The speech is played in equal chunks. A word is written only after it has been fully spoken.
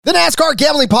The NASCAR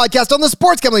Gambling Podcast on the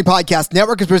Sports Gambling Podcast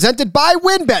Network is presented by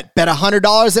WynnBET. Bet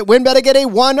 $100 at WynnBET and get a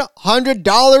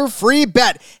 $100 free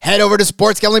bet. Head over to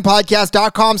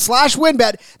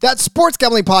sportsgamblingpodcast.com/WynnBET. That's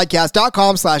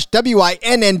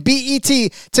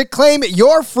sportsgamblingpodcast.com/WynnBET to claim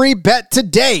your free bet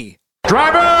today.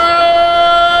 Driver,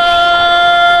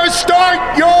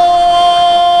 start your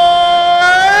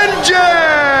engine!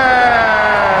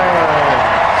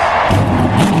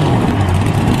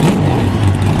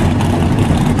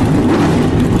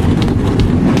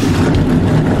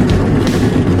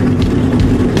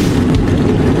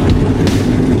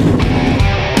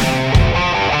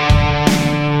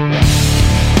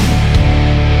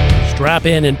 Strap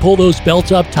in and pull those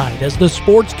belts up tight as the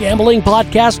Sports Gambling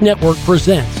Podcast Network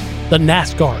presents the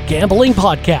NASCAR Gambling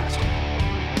Podcast.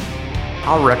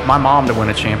 I'll wreck my mom to win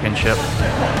a championship.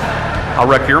 I'll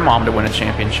wreck your mom to win a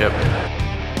championship.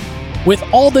 With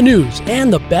all the news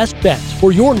and the best bets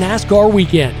for your NASCAR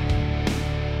weekend.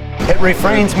 It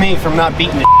refrains me from not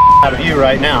beating the out of you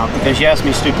right now because you asked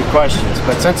me stupid questions.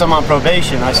 But since I'm on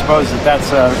probation, I suppose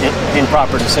that's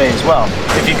improper to say as well.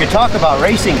 If you could talk about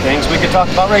racing things, we could talk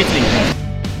about racing things.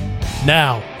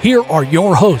 Now, here are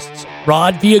your hosts,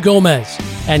 Rod Villagomez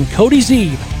and Cody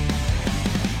Zeeb.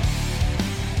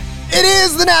 It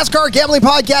is the NASCAR Gambling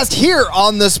Podcast here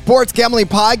on the Sports Gambling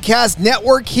Podcast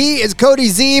Network. He is Cody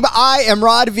Zeeb. I am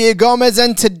Rod Villagomez,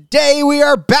 and today we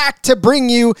are back to bring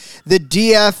you the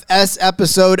DFS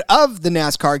episode of the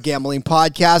NASCAR Gambling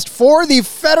Podcast for the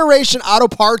Federation Auto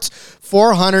Parts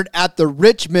 400 at the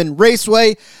Richmond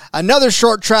Raceway. Another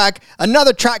short track,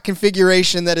 another track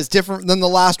configuration that is different than the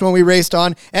last one we raced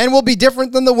on and will be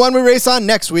different than the one we race on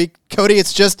next week. Cody,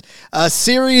 it's just a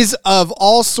series of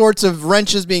all sorts of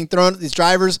wrenches being thrown at these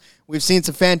drivers. We've seen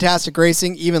some fantastic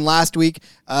racing even last week.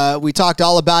 We talked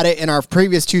all about it in our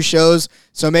previous two shows,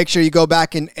 so make sure you go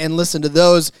back and listen to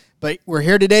those. But we're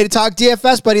here today to talk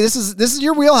DFS, buddy. This is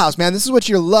your wheelhouse, man. This is what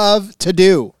you love to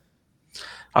do.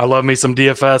 I love me some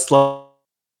DFS, love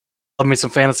me some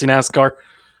fantasy NASCAR.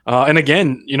 And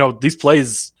again, these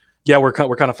plays, we're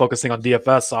kind of focusing on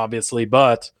DFS, obviously,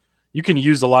 but you can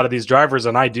use a lot of these drivers,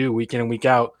 and I do week in and week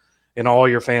out in all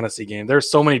your fantasy game. There's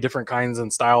so many different kinds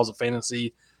and styles of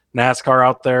fantasy NASCAR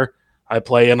out there. I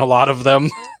play in a lot of them,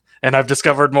 and I've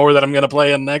discovered more that I'm going to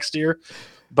play in next year.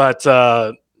 But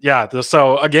so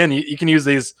again, you can use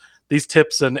these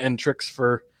tips and tricks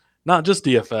for not just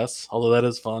DFS, although that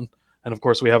is fun. And of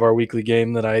course, we have our weekly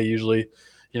game that I usually,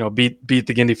 beat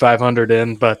the Gindy 500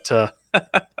 in. But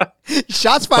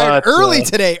shots fired early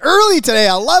today.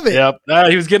 I love it. Yep,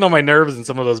 he was getting on my nerves in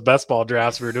some of those best ball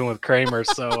drafts we were doing with Kramer.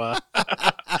 So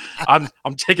I'm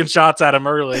taking shots at him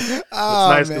early. It's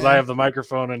nice because I have the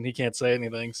microphone and he can't say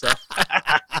anything. So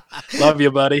love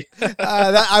you, buddy.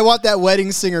 I want that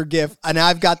wedding singer gif, and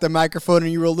I've got the microphone,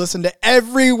 and you will listen to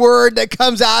every word that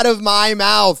comes out of my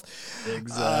mouth.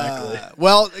 Exactly.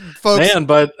 Well, folks. Man,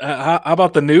 but how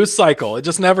about the news cycle? It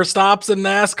just never stops in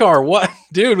NASCAR. What?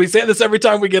 Dude, we say this every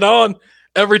time we get on.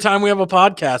 Every time we have a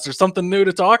podcast, there's something new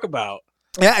to talk about.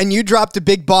 Yeah, and you dropped a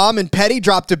big bomb, and Petty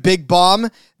dropped a big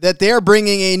bomb that they're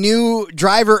bringing a new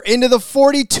driver into the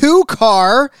 42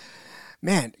 car.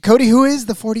 Man, Cody, who is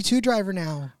the 42 driver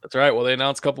now? That's right. Well, they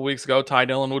announced a couple weeks ago Ty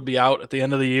Dillon would be out at the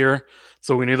end of the year,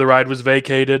 so we knew the ride was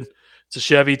vacated. It's a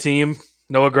Chevy team.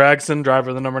 Noah Gragson, driver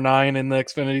of the number 9 in the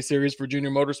Xfinity Series for Junior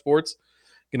Motorsports,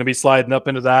 going to be sliding up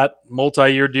into that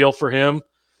multi-year deal for him.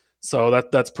 So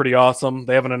that's pretty awesome.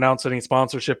 They haven't announced any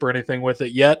sponsorship or anything with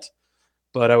it yet,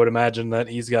 but I would imagine that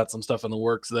he's got some stuff in the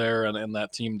works there, and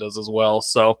that team does as well.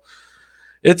 So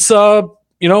it's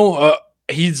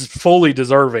he's fully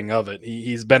deserving of it.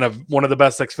 He's been one of the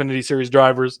best Xfinity Series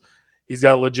drivers. He's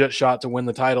got a legit shot to win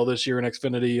the title this year in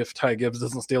Xfinity if Ty Gibbs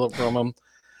doesn't steal it from him.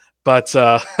 But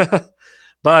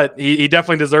but he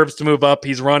definitely deserves to move up.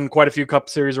 He's run quite a few Cup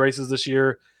Series races this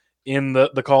year in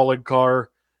the Colleague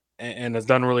car and has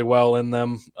done really well in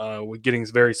them with getting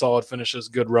very solid finishes,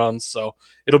 good runs. So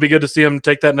it'll be good to see him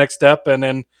take that next step and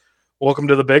then welcome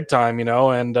to the big time,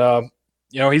 and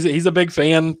he's a big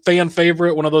fan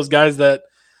favorite, one of those guys that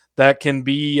can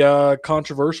be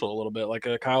controversial a little bit, like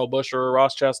a Kyle Busch or a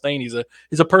Ross Chastain.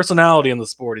 He's a personality in the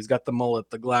sport. He's got the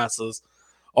mullet, the glasses,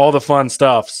 all the fun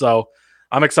stuff. So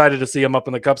I'm excited to see him up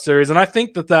in the Cup Series, and I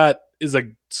think that is a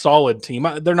solid team.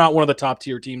 They're not one of the top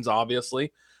tier teams,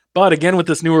 obviously, but again, with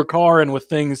this newer car and with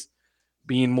things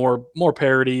being more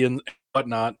parity and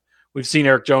whatnot, we've seen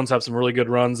Eric Jones have some really good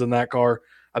runs in that car.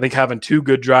 I think having two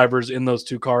good drivers in those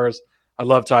two cars. I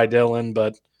love Ty Dillon,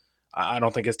 but I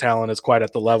don't think his talent is quite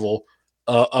at the level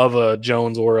of a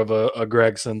Jones or of a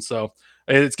Gregson. So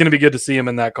it's going to be good to see him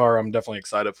in that car. I'm definitely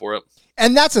excited for it.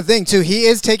 And that's the thing, too. He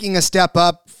is taking a step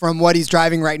up from what he's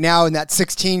driving right now in that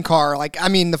 16 car. Like, I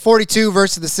mean, the 42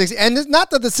 versus the 16. And it's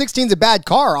not that the 16 is a bad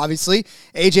car, obviously.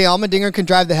 AJ Allmendinger can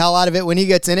drive the hell out of it when he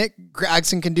gets in it.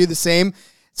 Gragson can do the same.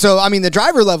 So, I mean, the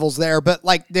driver level's there, but,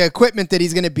 like, the equipment that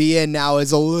he's going to be in now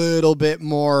is a little bit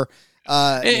more...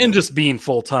 and just being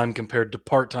full-time compared to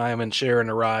part-time and sharing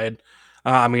a ride.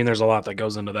 I mean, there's a lot that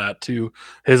goes into that, too.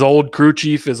 His old crew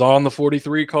chief is on the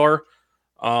 43 car.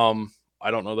 I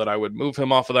don't know that I would move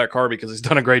him off of that car because he's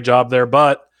done a great job there,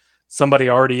 but somebody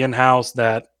already in-house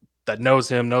that knows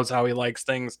him, knows how he likes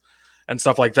things and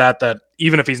stuff like that, that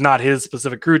even if he's not his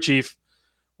specific crew chief,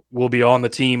 will be on the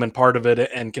team and part of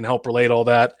it and can help relate all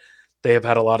that. They have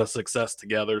had a lot of success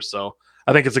together. So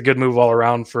I think it's a good move all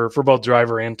around for both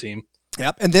driver and team.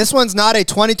 Yep. And this one's not a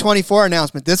 2024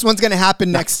 announcement. This one's going to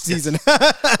happen next season.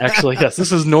 Actually, yes,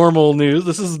 this is normal news.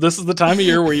 This is the time of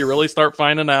year where you really start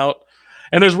finding out.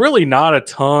 And there's really not a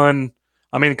ton.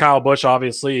 I mean, Kyle Busch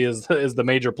obviously is the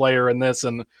major player in this,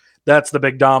 and that's the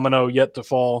big domino yet to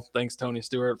fall. Thanks, Tony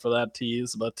Stewart, for that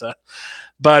tease.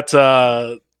 But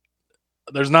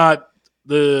there's not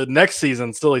the next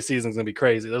season. Silly season's gonna be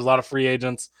crazy. There's a lot of free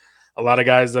agents, a lot of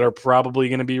guys that are probably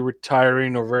going to be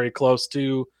retiring or very close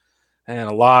to, and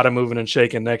a lot of moving and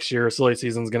shaking next year. Silly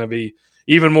season's going to be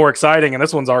even more exciting, and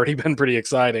this one's already been pretty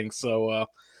exciting. So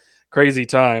crazy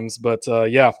times, but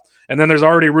yeah. And then there's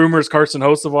already rumors Carson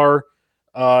Hocevar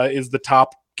is the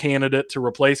top candidate to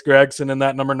replace Gragson in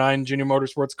that number 9 Junior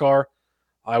Motorsports car.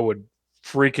 I would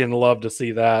freaking love to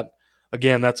see that.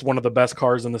 Again, that's one of the best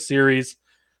cars in the series.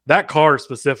 That car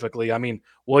specifically, I mean,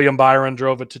 William Byron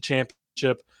drove it to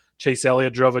championship. Chase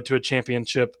Elliott drove it to a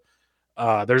championship.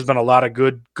 There's been a lot of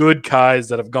good guys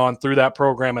that have gone through that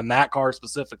program, and that car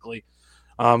specifically.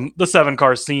 The 7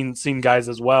 cars seen guys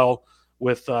as well,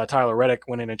 with Tyler Reddick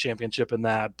winning a championship in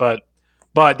that. But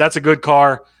that's a good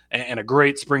car and a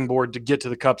great springboard to get to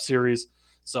the Cup Series.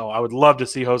 So I would love to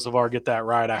see Hocevar get that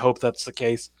ride. I hope that's the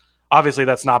case. Obviously,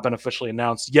 that's not been officially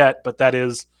announced yet, but that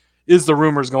is the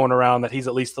rumors going around that he's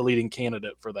at least the leading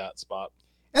candidate for that spot.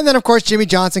 And then, of course, Jimmy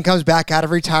Johnson comes back out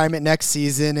of retirement next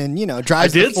season and,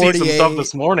 drives the 48. I did see some stuff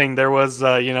this morning. There was,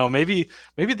 maybe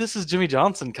this is Jimmy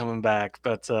Johnson coming back,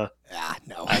 but no. I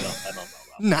don't know.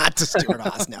 Not to Stuart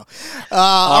Haas, no.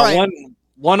 All right.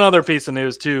 One other piece of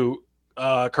news, too.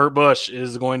 Kurt Busch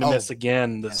is going to miss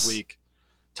again this week.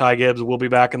 Ty Gibbs will be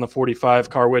back in the 45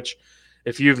 car, which,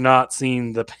 if you've not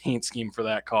seen the paint scheme for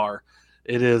that car,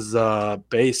 it is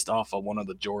based off of one of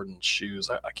the Jordan shoes.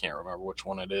 I can't remember which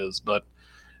one it is, but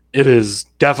it is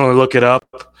definitely, look it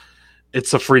up.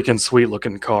 It's a freaking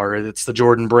sweet-looking car. It's the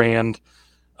Jordan brand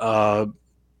car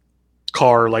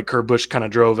like Kurt Busch kind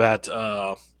of drove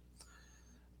from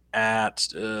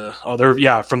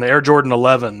the Air Jordan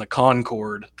 11, the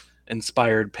Concorde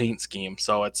inspired paint scheme.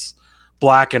 So it's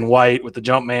black and white with the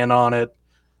Jumpman on it.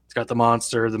 It's got the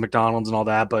Monster, the McDonald's, and all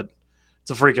that, but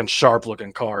it's a freaking sharp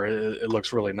looking car. It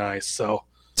looks really nice. So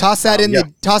toss that in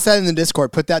the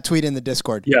Discord. Put that tweet in the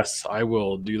Discord. Yes, I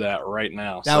will do that right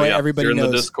now. That way everybody knows. If you're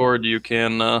in the Discord, you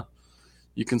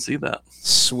can see that.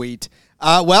 Sweet.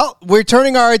 Well, we're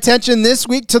turning our attention this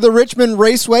week to the Richmond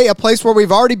Raceway, a place where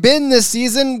we've already been this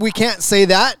season. We can't say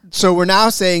that, so we're now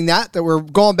saying that we're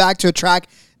going back to a track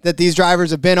that these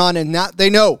drivers have been on and that they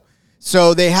know.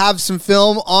 So they have some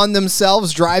film on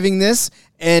themselves driving this,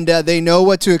 and they know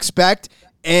what to expect.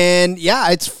 And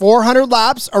yeah, it's 400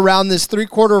 laps around this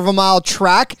 3/4 of a mile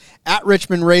track at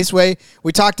Richmond Raceway.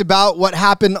 We talked about what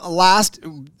happened last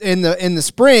in the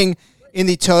spring in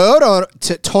the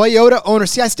Toyota owner.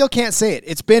 See, I still can't say it.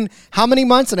 It's been how many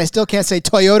months, and I still can't say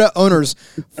Toyota owners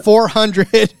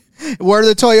 400, where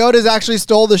the Toyotas actually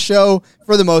stole the show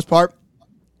for the most part.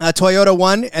 Toyota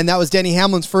won, and that was Denny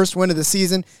Hamlin's first win of the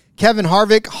season. Kevin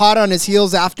Harvick, hot on his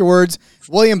heels afterwards.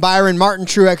 William Byron, Martin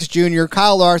Truex Jr.,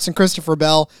 Kyle Larson, Christopher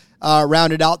Bell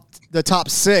rounded out the top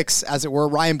 6, as it were.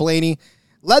 Ryan Blaney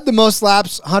led the most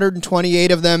laps,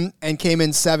 128 of them, and came in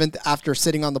 7th after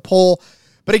sitting on the pole.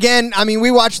 But again, I mean,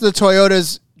 we watched the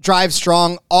Toyotas drive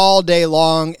strong all day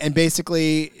long and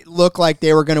basically look like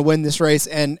they were going to win this race.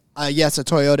 And yes, a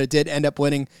Toyota did end up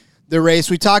winning the race.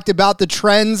 We talked about the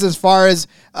trends as far as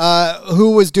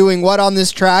who was doing what on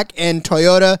this track, and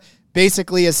Toyota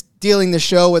basically is stealing the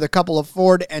show with a couple of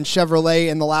Ford and Chevrolet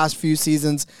in the last few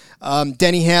seasons.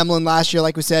 Denny Hamlin last year,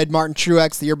 like we said, Martin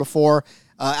Truex the year before,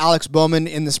 Alex Bowman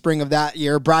in the spring of that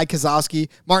year, Brad Keselowski,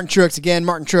 Martin Truex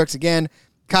again,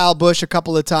 Kyle Busch a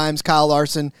couple of times, Kyle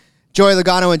Larson, Joey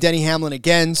Logano, and Denny Hamlin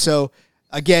again. So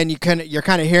again, you're kind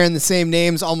of hearing the same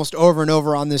names almost over and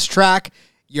over on this track.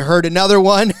 You heard another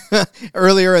one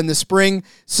earlier in the spring.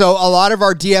 So a lot of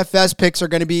our DFS picks are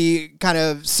going to be kind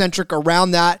of centric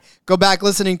around that. Go back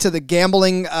listening to the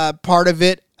gambling part of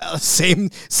it. Same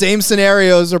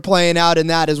scenarios are playing out in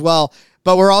that as well.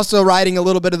 But we're also riding a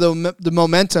little bit of the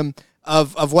momentum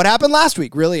of what happened last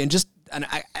week, really, and just an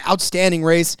outstanding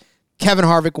race. Kevin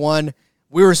Harvick won.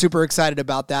 We were super excited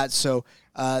about that. So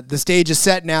the stage is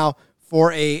set now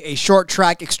for a short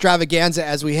track extravaganza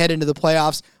as we head into the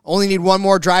playoffs. Only need one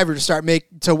more driver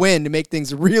to win to make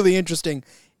things really interesting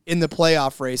in the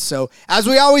playoff race. So as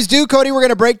we always do, Cody, we're going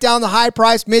to break down the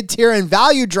high-priced, mid-tier, and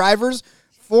value drivers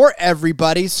for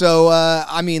everybody. So,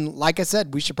 like I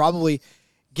said, we should probably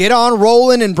get on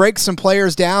rolling and break some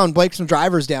drivers down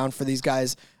for these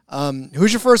guys.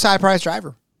 Who's your first high-priced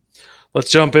driver? Let's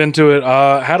jump into it.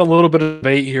 Had a little bit of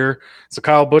debate here. So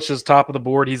Kyle Busch is top of the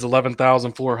board. He's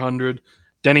 11,400.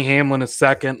 Denny Hamlin is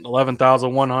second,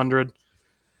 11,100.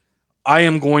 I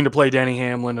am going to play Denny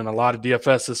Hamlin in a lot of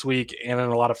DFS this week and in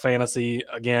a lot of fantasy.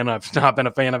 Again, I've not been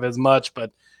a fan of his much,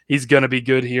 but he's going to be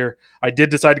good here. I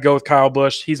did decide to go with Kyle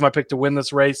Busch. He's my pick to win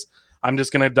this race. I'm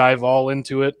just going to dive all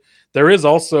into it. There is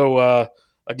also,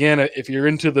 again, if you're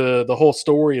into the whole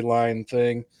storyline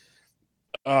thing,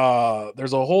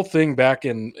 there's a whole thing back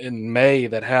in May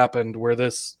that happened where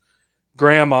this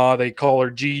grandma, they call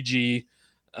her Gigi,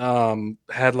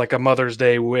 had like a Mother's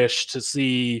Day wish to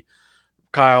see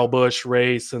Kyle Busch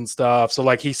race and stuff. So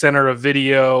like he sent her a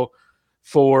video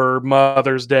for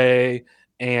Mother's Day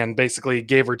and basically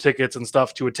gave her tickets and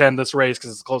stuff to attend this race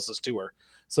because it's closest to her.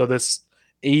 So this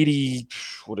 80,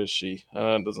 what is she?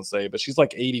 It doesn't say, but she's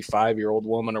like 85-year-old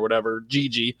woman or whatever.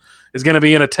 Gigi is going to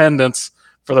be in attendance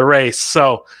for the race.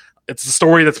 So it's a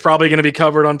story that's probably going to be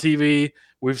covered on TV.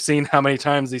 We've seen how many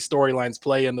times these storylines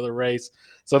play into the race.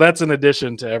 So that's in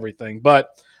addition to everything.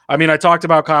 But I mean, I talked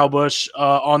about Kyle Busch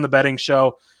on the betting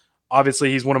show.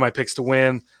 Obviously, he's one of my picks to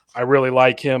win. I really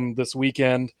like him this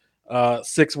weekend.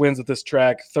 6 wins at this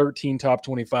track, 13 top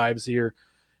 25s here.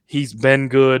 He's been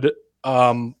good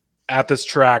at this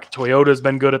track. Toyota's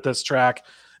been good at this track.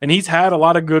 And he's had a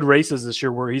lot of good races this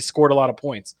year where he's scored a lot of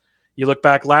points. You look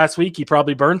back last week, he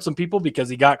probably burned some people because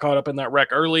he got caught up in that wreck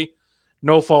early.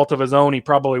 No fault of his own. He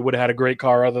probably would have had a great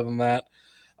car other than that.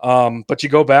 But you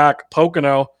go back,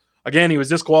 Pocono, again, he was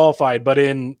disqualified, but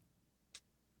in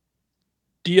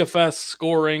DFS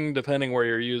scoring, depending where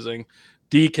you're using,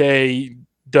 DK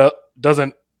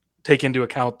doesn't take into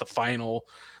account the final.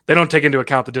 They don't take into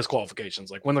account the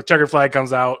disqualifications. Like when the checkered flag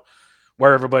comes out,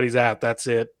 where everybody's at, that's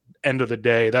it. End of the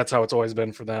day. That's how it's always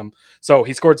been for them. So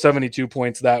he scored 72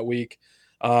 points that week.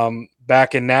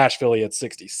 Back in Nashville, he had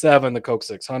 67. The Coke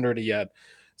 600, he had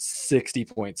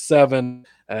 60.7.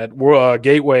 At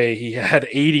Gateway, he had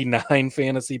 89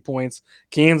 fantasy points.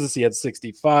 Kansas, he had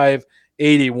 65.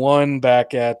 81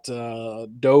 back at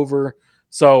Dover.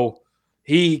 So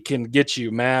he can get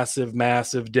you massive,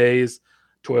 massive days.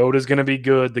 Toyota's going to be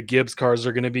good. The Gibbs cars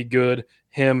are going to be good.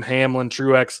 Him, Hamlin,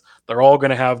 Truex, they're all going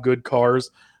to have good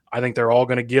cars. I think they're all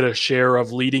going to get a share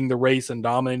of leading the race and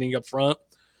dominating up front.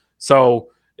 So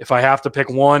if I have to pick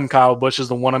one, Kyle Busch is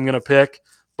the one I'm going to pick,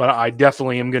 but I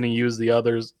definitely am going to use the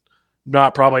others.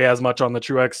 Not probably as much on the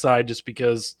Truex side just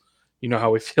because you know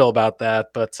how we feel about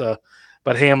that, but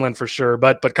Hamlin for sure.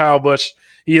 But Kyle Busch,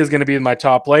 he is going to be my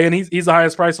top play, and he's the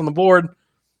highest price on the board,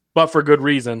 but for good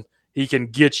reason. He can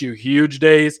get you huge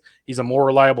days. He's a more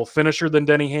reliable finisher than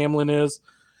Denny Hamlin is.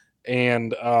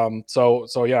 And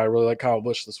so yeah, I really like Kyle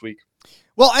Busch this week.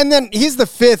 Well, and then he's the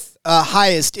 5th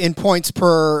highest in points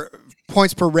per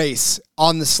race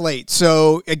on the slate.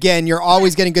 So again, you're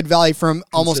always getting good value from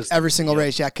almost every single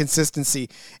race. Yeah, consistency.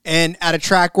 And at a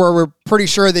track where we're pretty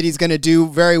sure that he's going to do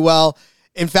very well.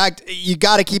 In fact, you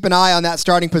got to keep an eye on that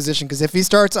starting position because if he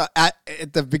starts at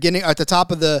the beginning, at the top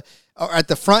of the, or at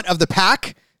the front of the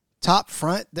pack, top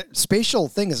front, the spatial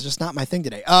thing is just not my thing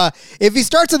today. If he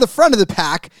starts at the front of the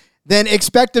pack, then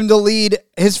expect him to lead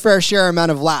his fair share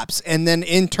amount of laps. And then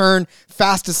in turn,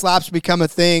 fastest laps become a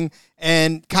thing.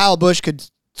 And Kyle Busch could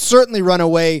certainly run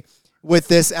away with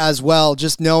this as well,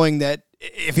 just knowing that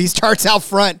if he starts out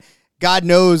front, God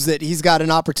knows that he's got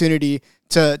an opportunity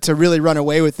to really run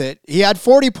away with it. He had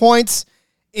 40 points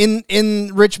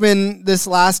in Richmond this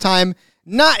last time.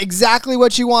 Not exactly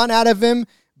what you want out of him,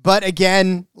 but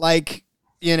again, like,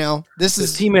 you know,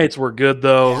 his teammates were good,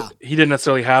 though. Yeah. He didn't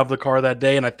necessarily have the car that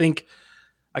day, and I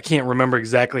can't remember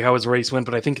exactly how his race went,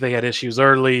 but I think they had issues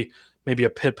early, maybe a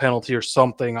pit penalty or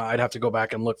something. I'd have to go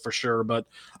back and look for sure, but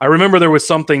I remember there was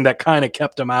something that kind of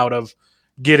kept him out of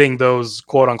getting those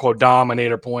quote-unquote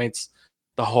dominator points,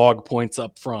 the hog points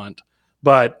up front.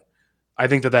 But I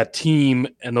think that team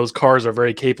and those cars are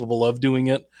very capable of doing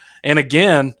it. And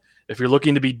again, If you're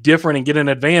looking to be different and get an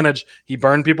advantage, he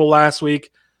burned people last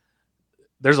week.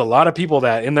 There's a lot of people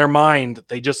that in their mind,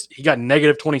 he got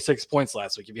negative 26 points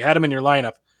last week. If you had him in your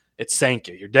lineup, it sank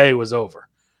you. Your day was over.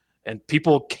 And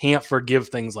people can't forgive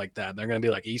things like that. They're going to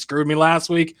be like, he screwed me last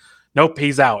week. Nope,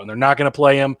 he's out. And they're not going to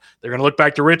play him. They're going to look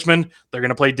back to Richmond. They're going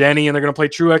to play Denny, and they're going to play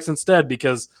Truex instead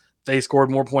because they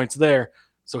scored more points there.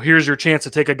 So here's your chance to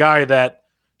take a guy that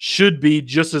should be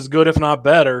just as good, if not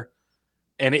better,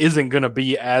 and isn't going to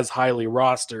be as highly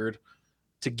rostered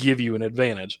to give you an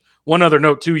advantage. One other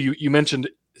note, too, you mentioned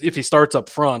if he starts up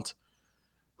front,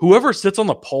 whoever sits on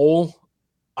the pole,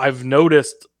 I've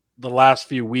noticed the last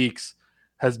few weeks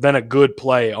has been a good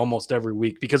play almost every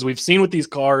week because we've seen with these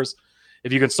cars,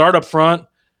 if you can start up front,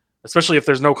 especially if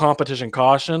there's no competition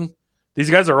caution, these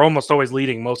guys are almost always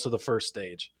leading most of the first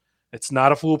stage. It's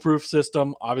not a foolproof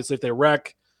system. Obviously, if they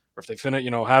wreck or if they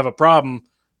have a problem,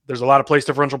 there's a lot of place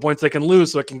differential points they can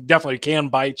lose, so it definitely can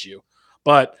bite you.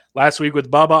 But last week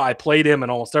with Bubba, I played him in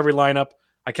almost every lineup.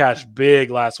 I cashed big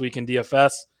last week in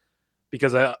DFS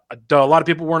because a lot of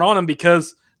people weren't on him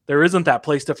because there isn't that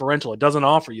place differential. It doesn't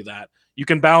offer you that. You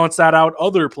can balance that out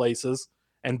other places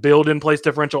and build in place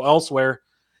differential elsewhere.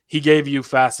 He gave you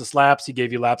fastest laps, he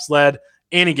gave you laps led,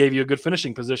 and he gave you a good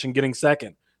finishing position getting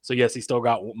second. So yes, he still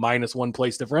got -1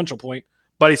 place differential point,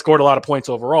 but he scored a lot of points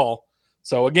overall.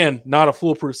 So again, not a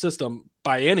foolproof system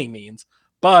by any means.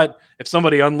 But if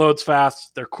somebody unloads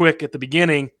fast, they're quick at the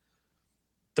beginning,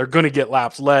 they're going to get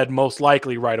laps led most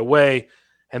likely right away.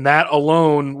 And that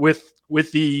alone with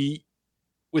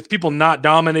people not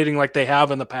dominating like they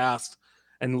have in the past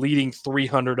and leading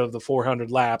 300 of the 400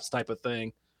 laps type of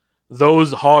thing,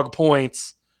 those hog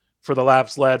points for the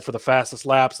laps led, for the fastest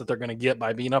laps that they're going to get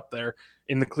by being up there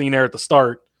in the clean air at the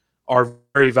start are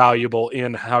very valuable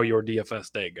in how your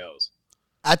DFS day goes.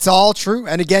 That's all true.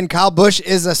 And again, Kyle Busch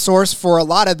is a source for a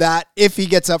lot of that if he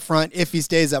gets up front, if he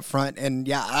stays up front. And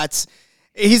yeah,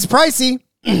 he's pricey,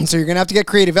 so you're going to have to get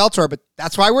creative elsewhere, but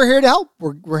that's why we're here to help.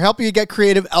 We're helping you get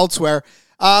creative elsewhere.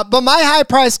 But my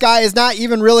high-priced guy is not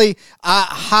even really a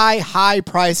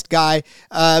high-priced guy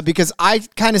because I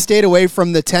kind of stayed away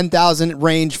from the 10,000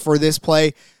 range for this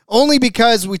play, only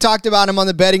because we talked about him on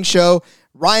the betting show.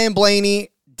 Ryan Blaney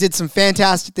did some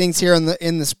fantastic things here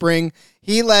in the spring.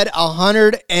 He led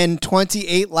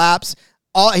 128 laps.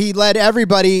 He led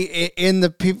everybody in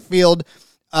the field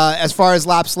as far as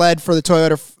laps led for the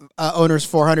Toyota Owners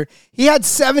 400. He had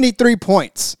 73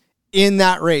 points in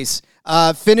that race.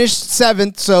 Finished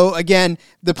 7th, so again,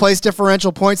 the place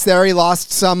differential points there, he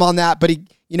lost some on that, but he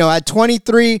had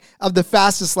 23 of the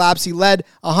fastest laps. He led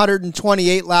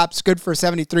 128 laps, good for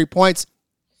 73 points.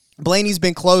 Blaney's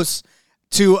been close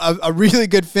to a really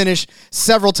good finish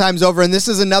several times over, and this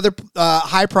is another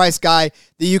high-priced guy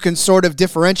that you can sort of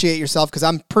differentiate yourself, because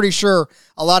I'm pretty sure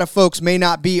a lot of folks may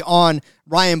not be on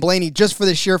Ryan Blaney just for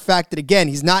the sheer fact that, again,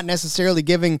 he's not necessarily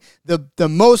giving the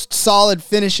most solid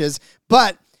finishes,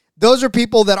 but those are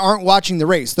people that aren't watching the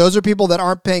race. Those are people that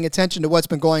aren't paying attention to what's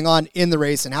been going on in the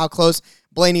race and how close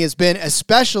Blaney has been,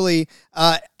 especially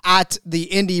at the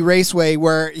Indy Raceway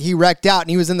where he wrecked out and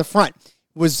he was in the front.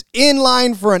 Was in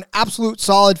line for an absolute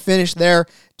solid finish there.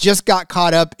 Just got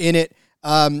caught up in it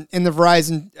in the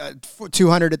Verizon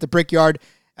 200 at the Brickyard.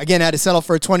 Again, had to settle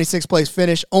for a 26th place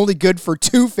finish. Only good for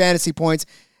 2 fantasy points.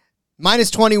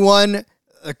 -21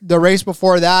 the race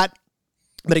before that.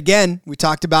 But again, we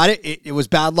talked about it. It was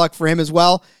bad luck for him as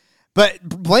well. But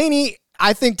Blaney,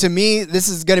 I think to me, this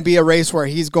is going to be a race where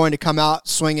he's going to come out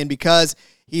swinging because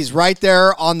he's right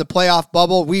there on the playoff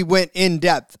bubble. We went in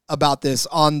depth about this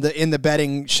in the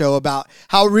betting show about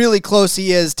how really close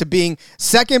he is to being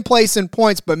second place in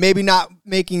points, but maybe not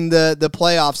making the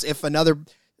playoffs if another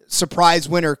surprise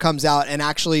winner comes out and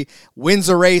actually wins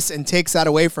a race and takes that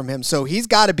away from him. So he's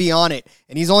got to be on it,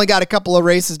 and he's only got a couple of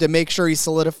races to make sure he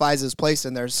solidifies his place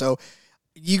in there. So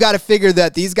you got to figure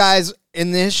that these guys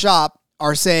in this shop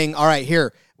are saying, all right,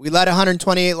 here, we led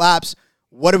 128 laps.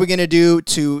 What are we going to do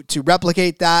to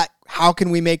replicate that? How can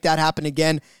we make that happen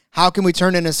again? How can we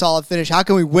turn in a solid finish? How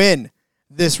can we win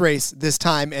this race this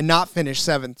time and not finish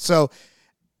 7th? So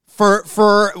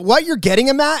for what you're getting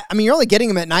him at, I mean, you're only getting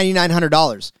him at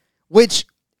 $9,900, which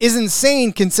is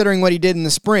insane considering what he did in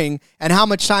the spring and how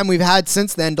much time we've had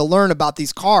since then to learn about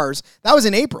these cars. That was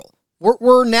in April.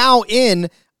 We're now in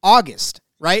August,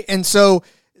 right? And so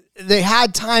they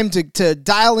had time to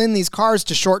dial in these cars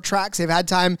to short tracks. They've had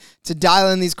time to dial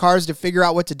in these cars to figure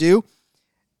out what to do.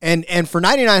 And for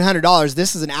 $9,900,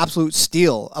 this is an absolute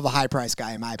steal of a high-price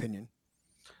guy, in my opinion.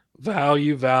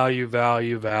 Value.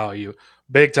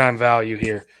 Big time value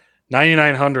here.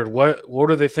 9,900.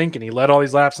 What are they thinking? He led all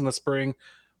these laps in the spring.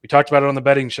 We talked about it on the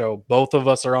betting show. Both of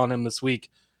us are on him this week.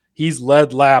 He's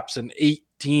led laps in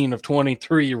 18 of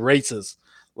 23 races.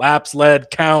 Laps led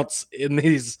counts in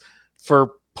these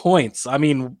for points. I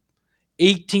mean,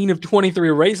 18 of 23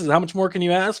 races. How much more can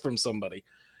you ask from somebody?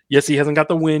 Yes, he hasn't got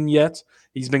the win yet.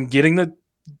 He's been getting the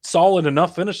solid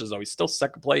enough finishes, though. He's still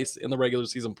second place in the regular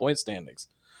season point standings.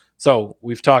 So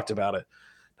we've talked about it.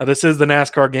 Now, this is the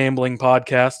NASCAR Gambling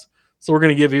Podcast, so we're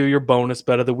going to give you your bonus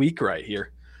bet of the week right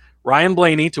here. Ryan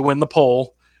Blaney to win the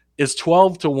pole is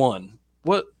 12-1.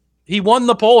 What? He won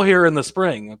the pole here in the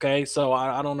spring, okay? So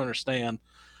I don't understand.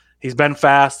 He's been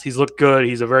fast. He's looked good.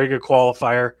 He's a very good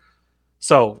qualifier.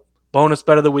 So bonus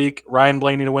bet of the week, Ryan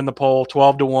Blaney to win the pole,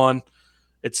 12-1.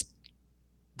 It's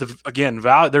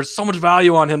value. There's so much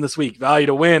value on him this week. Value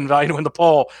to win the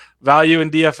pole, value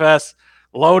in DFS.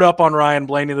 Load up on Ryan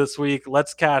Blaney this week.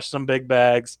 Let's cash some big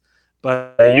bags.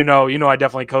 But you know, I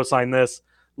definitely co-sign this.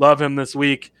 Love him this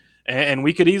week, and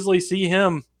we could easily see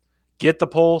him get the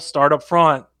pole, start up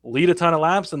front, lead a ton of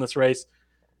laps in this race,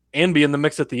 and be in the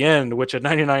mix at the end. Which at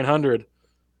 9,900,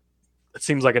 it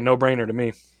seems like a no-brainer to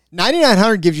me.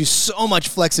 9,900 gives you so much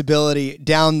flexibility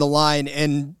down the line,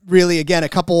 and really, again, a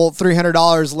couple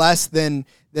 $300 less than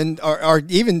or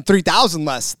even $3,000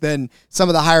 less than some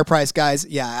of the higher price guys.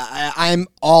 Yeah, I'm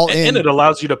all in. And it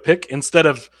allows you to pick, instead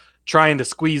of trying to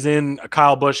squeeze in a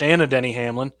Kyle Busch and a Denny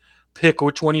Hamlin, pick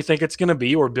which one you think it's going to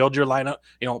be, or build your lineup.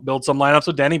 Build some lineups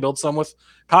with Denny, build some with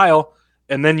Kyle,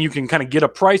 and then you can kind of get a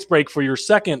price break for your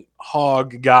second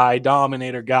hog guy,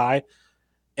 dominator guy.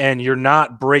 And you're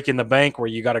not breaking the bank where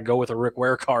you got to go with a Rick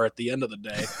Ware car at the end of the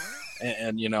day.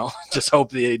 and just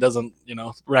hope that he doesn't,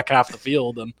 wreck half the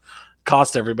field and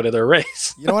cost everybody their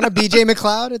race. You don't want a BJ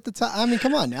McLeod at the top? I mean,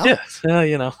 come on now.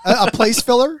 Yeah, a place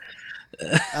filler?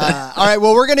 All right,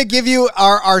 well, we're going to give you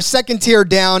our second tier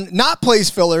down, not place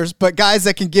fillers, but guys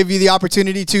that can give you the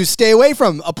opportunity to stay away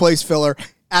from a place filler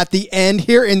at the end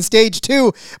here in stage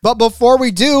 2. But before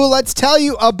we do, let's tell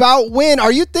you about Win.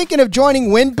 Are you thinking of joining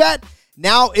WinBet?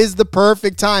 Now is the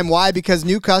perfect time. Why? Because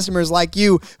new customers like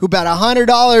you who bet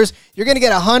 $100, you're going to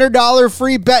get a $100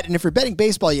 free bet. And if you're betting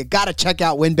baseball, you got to check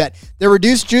out WinBet. Their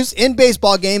reduced juice in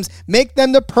baseball games make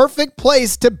them the perfect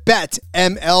place to bet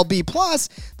MLB. Plus,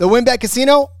 the WinBet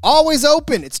Casino, always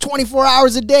open. It's 24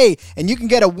 hours a day, and you can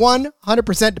get a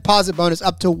 100% deposit bonus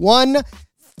up to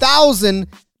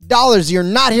 $1,000. You're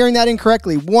not hearing that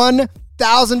incorrectly.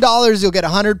 $1,000, you'll get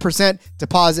 100%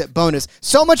 deposit bonus.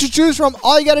 So much to choose from.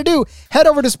 All you got to do, head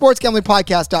over to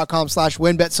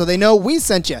sportsgamblingpodcast.com/winbet so they know we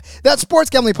sent you. That's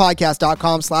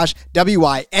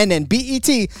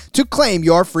sportsgamblingpodcast.com/WINNBET to claim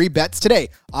your free bets today.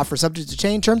 Offer subject to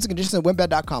change. Terms and conditions at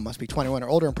winbet.com. Must be 21 or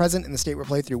older and present in the state where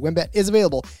playthrough WinBet is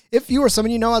available. If you or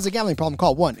someone you know has a gambling problem,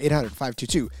 call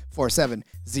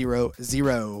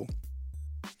 1-800-522-4700.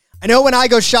 I know when I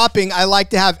go shopping, I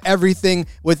like to have everything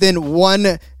within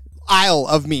one aisle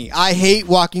of me. I hate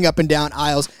walking up and down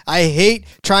aisles. I hate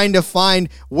trying to find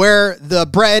where the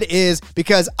bread is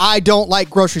because I don't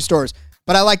like grocery stores,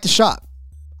 but I like to shop.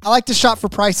 I like to shop for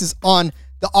prices on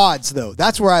the odds, though.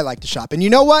 That's where I like to shop. And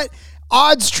you know what?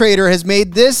 Odds Trader has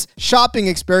made this shopping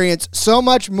experience so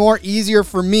much more easier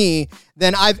for me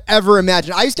than I've ever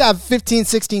imagined. I used to have 15,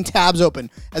 16 tabs open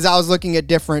as I was looking at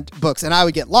different books, and I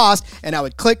would get lost, and I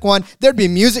would click one. There'd be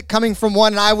music coming from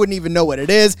one, and I wouldn't even know what it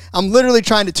is. I'm literally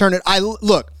trying to turn it.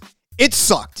 Look, it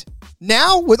sucked.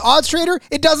 Now, with Odds Trader,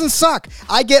 it doesn't suck.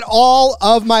 I get all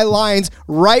of my lines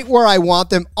right where I want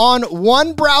them on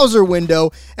one browser window,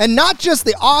 and not just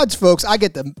the odds, folks. I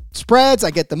get the spreads,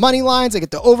 I get the money lines, I get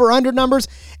the over-under numbers,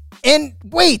 and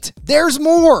wait, there's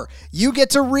more. You get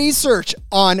to research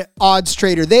on Odds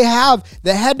Trader. They have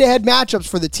the head-to-head matchups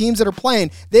for the teams that are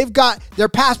playing. They've got their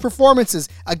past performances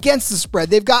against the spread.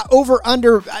 They've got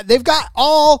over-under. They've got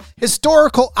all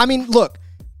historical. I mean, look,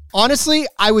 honestly,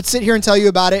 I would sit here and tell you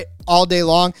about it all day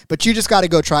long, but you just got to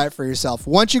go try it for yourself.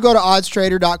 Once you go to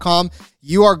oddstrader.com,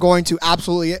 you are going to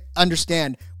absolutely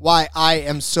understand why I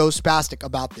am so spastic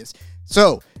about this.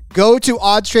 So go to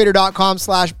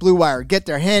oddstrader.com/bluewire. Get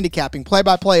their handicapping,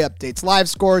 play-by-play updates, live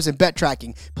scores, and bet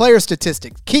tracking, player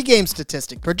statistics, key game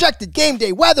statistics, projected game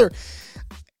day weather.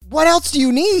 What else do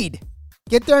you need?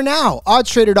 Get there now.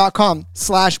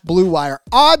 oddstrader.com/bluewire.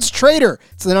 Odds Trader.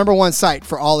 It's the #1 site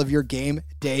for all of your game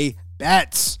day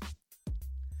bets.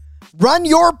 Run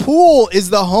Your Pool is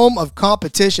the home of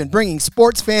competition, bringing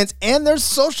sports fans and their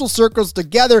social circles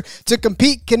together to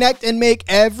compete, connect, and make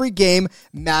every game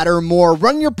matter more.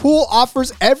 Run Your Pool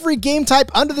offers every game type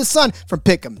under the sun, from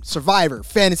Pick'em, Survivor,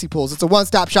 Fantasy Pools. It's a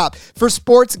one-stop shop for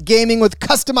sports gaming with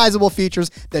customizable features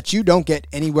that you don't get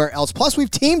anywhere else. Plus, we've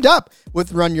teamed up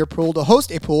with Run Your Pool to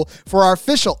host a pool for our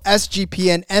official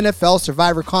SGPN NFL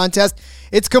Survivor contest.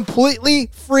 It's completely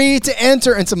free to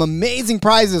enter, and some amazing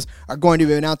prizes are going to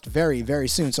be announced very, very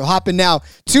soon. So hop in now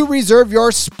to reserve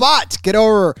your spot. Get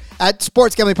over at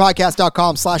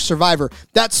sportsgamblingpodcast.com/survivor.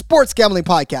 That's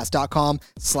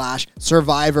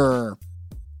sportsgamblingpodcast.com/survivor.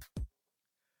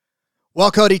 Well,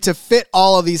 Cody, to fit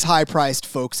all of these high-priced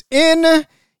folks in,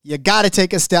 you got to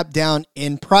take a step down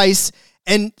in price.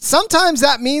 And sometimes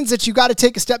that means that you got to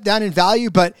take a step down in value,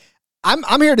 but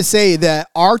I'm here to say that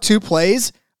our two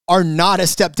plays are not a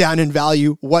step down in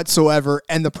value whatsoever.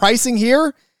 And the pricing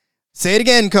here, say it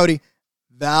again, Cody,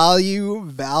 value.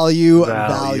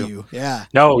 Yeah.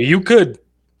 No, you could,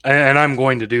 and I'm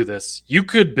going to do this, you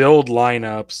could build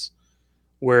lineups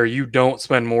where you don't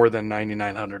spend more than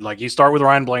 $9,900. Like you start with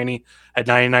Ryan Blaney at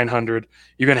 $9,900.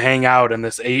 You can hang out in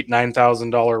this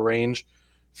 $8,000-$9,000 range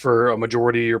for a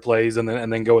majority of your plays, and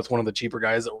then go with one of the cheaper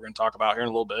guys that we're going to talk about here in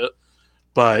a little bit.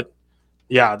 But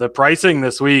yeah, the pricing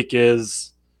this week it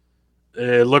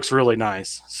looks really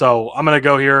nice. So I'm going to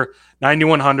go here,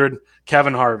 9,100,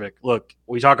 Kevin Harvick. Look,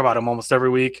 we talk about him almost every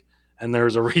week, and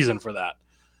there's a reason for that.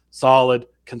 Solid,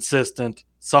 consistent.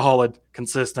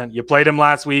 You played him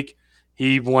last week.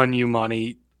 He won you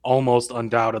money almost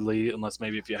undoubtedly, unless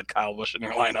maybe if you had Kyle Busch in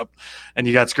your lineup and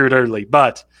you got screwed early.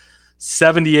 But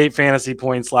 78 fantasy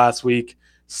points last week,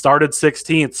 started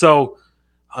 16th. So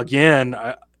again,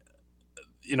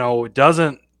 it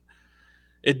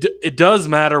does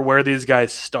matter where these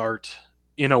guys start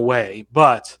in a way.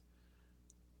 But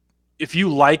if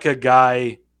you like a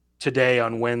guy today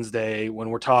on Wednesday when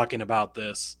we're talking about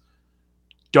this,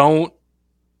 don't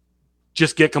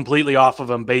just get completely off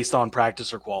of him based on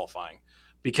practice or qualifying,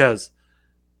 because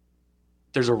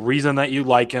there's a reason that you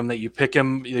like him, that you pick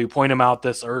him, you point him out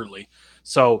this early.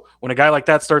 So when a guy like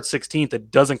that starts 16th,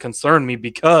 it doesn't concern me,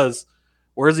 because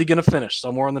where is he going to finish?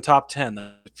 Somewhere in the top 10.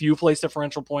 A few place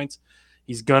differential points.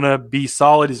 He's going to be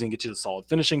solid. He's going to get you the solid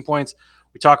finishing points.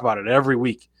 We talk about it every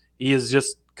week. He is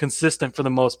just consistent for the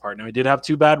most part. Now, he did have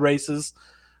 2 bad races,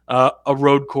 a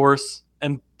road course,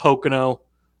 and Pocono.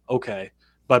 Okay.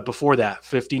 But before that,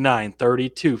 59,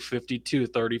 32, 52,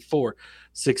 34,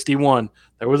 61.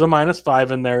 There was a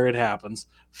 -5 in there. It happens.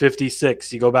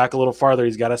 56. You go back a little farther.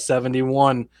 He's got a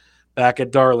 71 back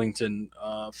at Darlington,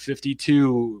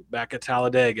 52 back at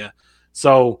Talladega.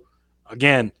 So,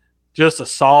 again, just a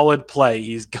solid play.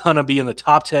 He's going to be in the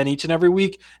top 10 each and every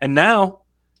week. And now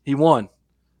he won.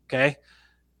 Okay?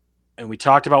 And we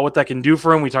talked about what that can do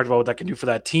for him. We talked about what that can do for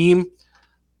that team.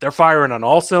 They're firing on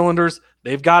all cylinders.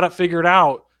 They've got it figured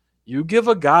out. You give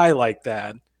a guy like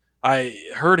that. I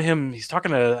heard him. He's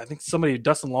talking to, I think, somebody,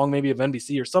 Dustin Long, maybe of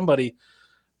NBC or somebody,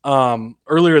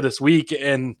 earlier this week,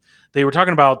 and they were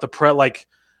talking about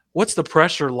what's the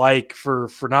pressure like for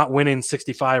not winning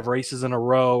 65 races in a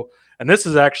row? And this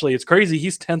is actually, it's crazy.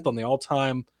 He's 10th on the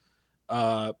all-time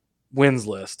wins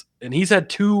list, and he's had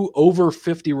 2 over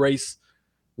 50 race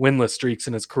winless streaks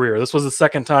in his career. This was the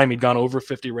second time he'd gone over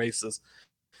 50 races.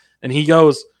 And he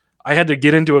goes, I had to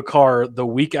get into a car the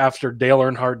week after Dale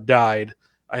Earnhardt died.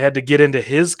 I had to get into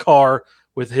his car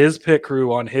with his pit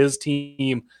crew on his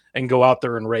team and go out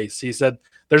there and race. He said,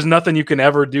 there's nothing you can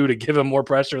ever do to give him more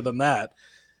pressure than that.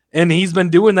 And he's been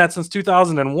doing that since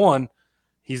 2001.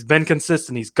 He's been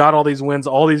consistent. He's got all these wins,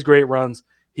 all these great runs.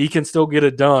 He can still get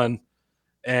it done.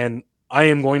 And I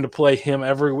am going to play him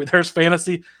every week. There's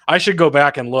fantasy. I should go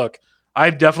back and look.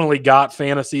 I've definitely got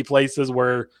fantasy places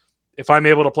where if I'm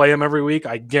able to play him every week,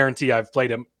 I guarantee I've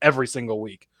played him every single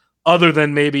week, other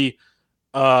than maybe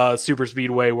Super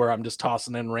Speedway where I'm just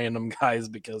tossing in random guys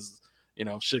because,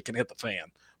 shit can hit the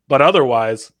fan. But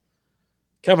otherwise,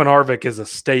 Kevin Harvick is a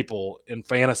staple in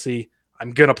fantasy.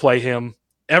 I'm going to play him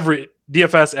every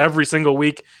DFS every single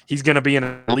week. He's going to be in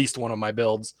at least one of my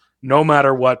builds, no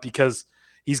matter what, because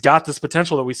he's got this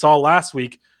potential that we saw last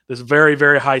week, this very,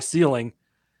 very high ceiling,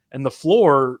 and the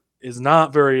floor is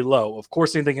not very low. Of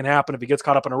course, anything can happen. If he gets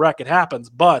caught up in a wreck, it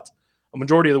happens. But a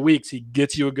majority of the weeks, he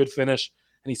gets you a good finish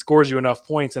and he scores you enough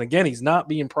points. And again, he's not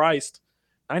being priced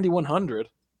 9,100.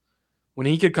 When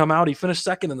he could come out, he finished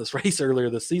second in this race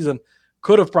earlier this season.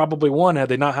 Could have probably won had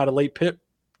they not had a late pit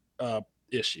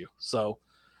issue. So,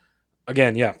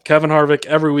 again, yeah, Kevin Harvick,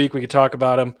 every week we could talk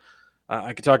about him.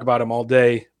 I could talk about him all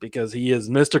day because he is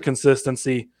Mr.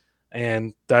 Consistency,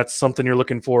 and that's something you're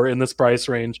looking for in this price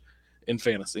range in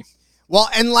fantasy. Well,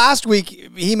 and last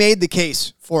week, he made the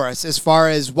case for us as far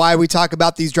as why we talk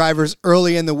about these drivers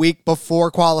early in the week,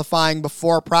 before qualifying,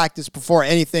 before practice, before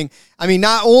anything. I mean,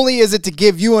 not only is it to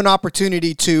give you an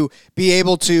opportunity to be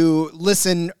able to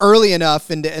listen early enough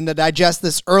and to digest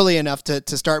this early enough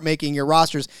to start making your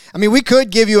rosters. I mean, we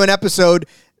could give you an episode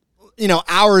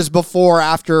hours before,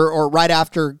 after, or right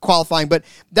after qualifying. But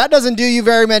that doesn't do you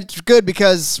very much good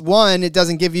because, one, it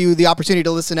doesn't give you the opportunity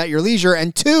to listen at your leisure.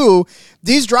 And two,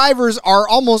 these drivers are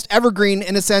almost evergreen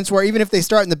in a sense where even if they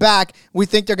start in the back, we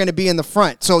think they're going to be in the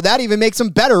front. So that even makes them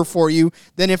better for you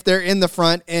than if they're in the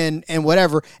front and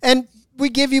whatever. And we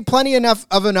give you plenty enough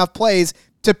plays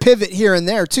to pivot here and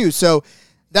there too. So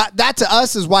that to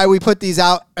us is why we put these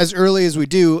out as early as we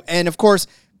do. And of course,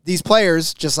 these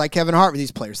players, just like Kevin Hart,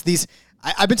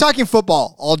 I've been talking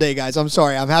football all day, guys. I'm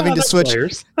sorry. I'm having to switch.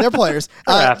 Players. They're players.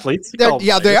 They're athletes. They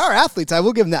are athletes. I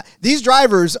will give them that. These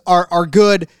drivers are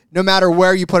good no matter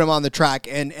where you put them on the track,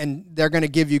 and they're going to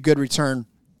give you good return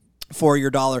for your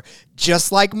dollar.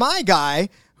 Just like my guy,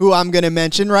 who I'm going to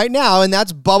mention right now, and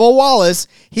that's Bubba Wallace.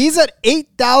 He's at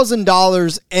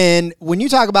 $8,000, and when you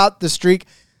talk about the streak,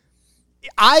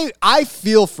 I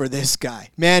feel for this guy,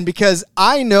 man, because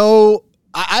I don't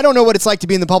know what it's like to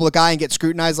be in the public eye and get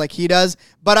scrutinized like he does,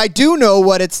 but I do know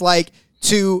what it's like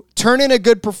to turn in a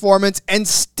good performance and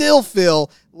still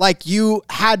feel like you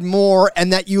had more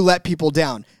and that you let people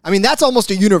down. I mean, that's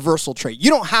almost a universal trait. You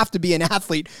don't have to be an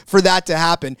athlete for that to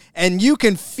happen, and you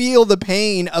can feel the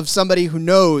pain of somebody who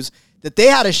knows that they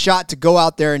had a shot to go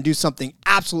out there and do something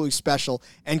absolutely special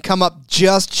and come up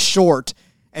just short.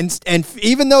 And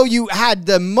even though you had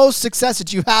the most success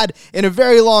that you had in a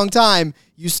very long time,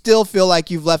 you still feel like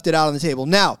you've left it out on the table.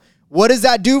 Now, what does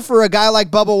that do for a guy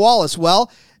like Bubba Wallace? Well,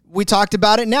 we talked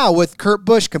about it now with Kurt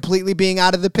Busch completely being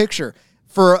out of the picture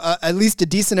for at least a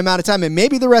decent amount of time, and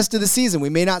maybe the rest of the season. We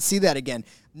may not see that again.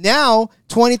 Now,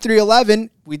 23XI,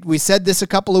 we said this a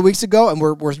couple of weeks ago, and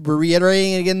we're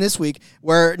reiterating it again this week,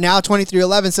 where now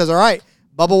 23XI says, all right,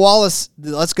 Bubba Wallace,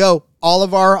 let's go. All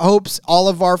of our hopes, all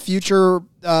of our future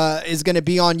is going to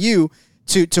be on you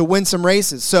to win some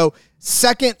races. So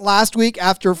second last week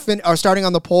after starting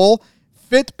on the pole,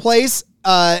 fifth place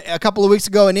a couple of weeks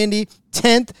ago in Indy,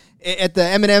 10th at the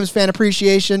M&M's Fan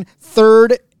Appreciation,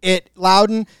 third at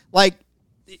Loudon. Like,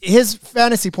 his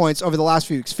fantasy points over the last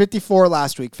few weeks, 54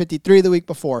 last week, 53 the week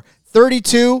before,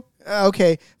 32,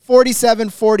 47,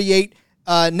 48,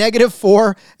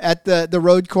 -4 at the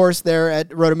road course there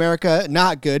at Road America,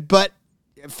 not good, but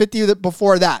 50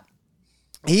 before that.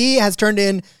 He has turned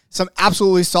in some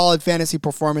absolutely solid fantasy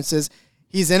performances.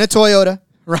 He's in a Toyota,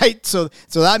 right? So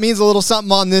that means a little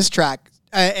something on this track.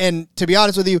 And to be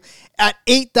honest with you, at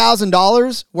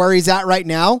 $8,000 where he's at right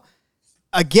now,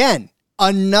 again,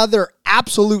 another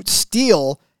absolute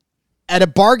steal at a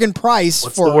bargain price.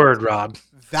 What's the word, Rob?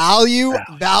 Value.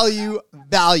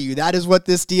 That is what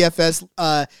this DFS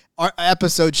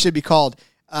episode should be called.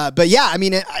 But yeah, I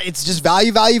mean, it's just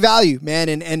value, man.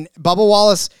 And Bubba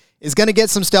Wallace is going to get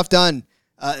some stuff done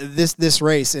this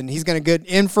race, and he's going to get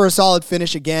in for a solid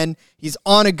finish again. He's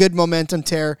on a good momentum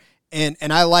tear, and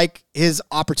I like his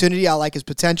opportunity. I like his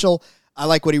potential. I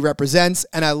like what he represents,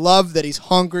 and I love that he's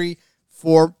hungry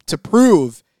to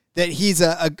prove that he's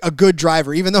a good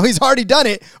driver. Even though he's already done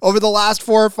it over the last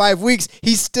 4 or 5 weeks,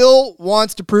 he still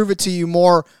wants to prove it to you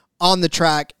more on the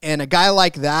track. And a guy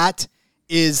like that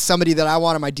is somebody that I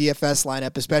want in my DFS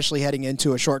lineup, especially heading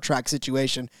into a short track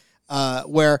situation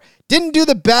where didn't do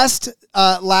the best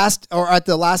at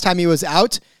the last time he was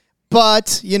out.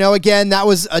 But, again, that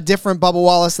was a different Bubba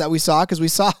Wallace that we saw, because we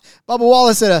saw Bubba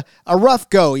Wallace at a rough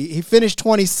go. He finished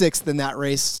 26th in that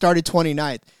race, started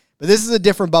 29th. But this is a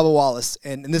different Bubba Wallace,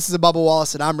 and this is a Bubba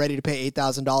Wallace that I'm ready to pay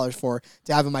 $8,000 for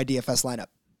to have in my DFS lineup.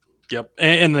 Yep.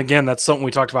 And again, that's something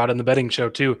we talked about in the betting show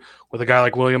too, with a guy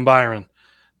like William Byron.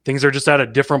 Things are just at a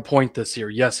different point this year.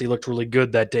 Yes, he looked really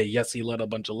good that day. Yes, he led a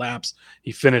bunch of laps.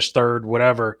 He finished third,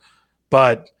 whatever.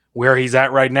 But where he's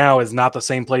at right now is not the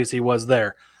same place he was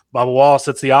there. Bubba Wallace,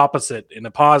 it's the opposite in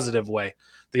a positive way.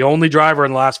 The only driver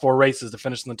in the last 4 races to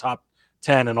finish in the top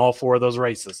 10 in all 4 of those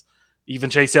races.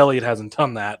 Even Chase Elliott hasn't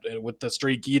done that with the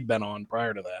streak he'd been on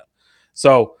prior to that.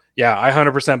 So, yeah, I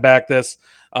 100% back this.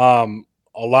 A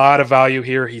lot of value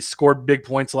here. He scored big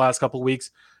points the last couple of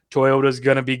weeks. Toyota's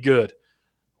going to be good.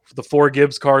 For the 4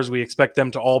 Gibbs cars, we expect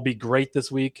them to all be great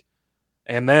this week.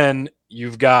 And then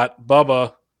you've got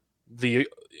Bubba,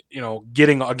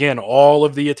 getting, again, all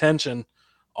of the attention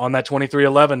on that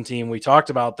 23XI team. We talked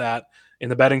about that in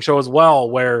the betting show as well,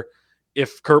 where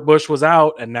if Kurt Busch was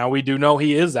out, and now we do know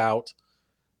he is out,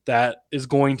 that is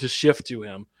going to shift to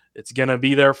him. It's going to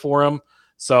be there for him.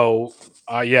 So,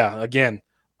 again,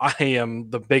 I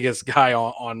am the biggest guy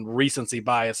on recency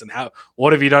bias and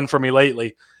what have you done for me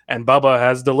lately? And Bubba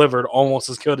has delivered almost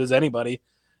as good as anybody.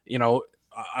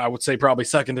 I would say probably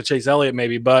second to Chase Elliott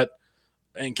maybe,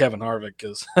 and Kevin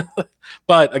Harvick.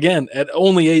 But again, at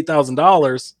only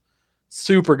 $8,000,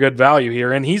 super good value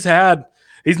here. And he's had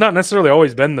he's not necessarily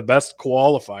always been the best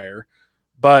qualifier,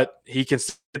 but he can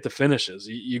hit the finishes.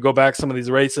 You go back some of these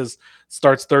races,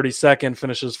 starts 32nd,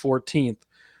 finishes 14th,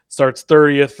 starts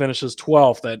 30th, finishes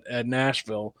 12th at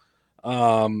Nashville,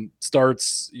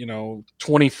 starts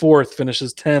 24th,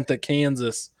 finishes 10th at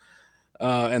Kansas.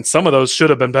 And some of those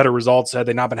should have been better results had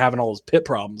they not been having all those pit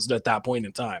problems at that point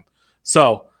in time.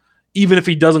 So even if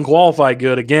he doesn't qualify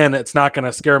good, again, it's not going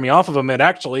to scare me off of him. It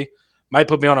actually might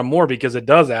put me on him more because it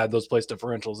does add those place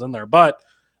differentials in there. But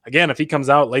again, if he comes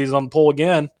out, lays on the pole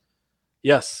again,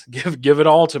 yes, give it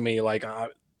all to me.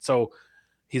 So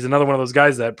he's another one of those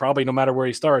guys that probably no matter where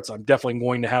he starts, I'm definitely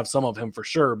going to have some of him for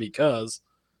sure because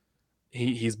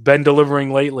he's been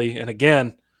delivering lately. And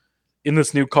again, in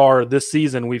this new car this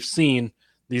season, we've seen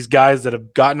these guys that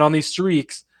have gotten on these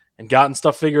streaks and gotten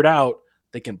stuff figured out.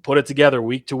 They can put it together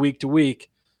week to week to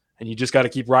week, and you just got to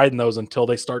keep riding those until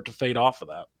they start to fade off of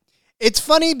that. It's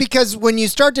funny because when you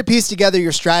start to piece together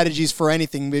your strategies for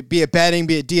anything, be it betting,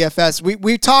 be it DFS,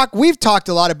 we've talked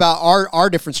a lot about our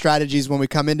different strategies when we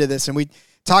come into this, and we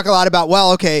talk a lot about,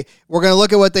 well, okay, we're going to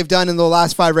look at what they've done in the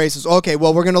last 5 races. Okay,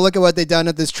 well, we're going to look at what they've done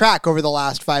at this track over the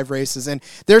last 5 races. And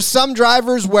there's some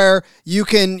drivers where you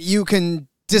can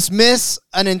dismiss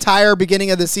an entire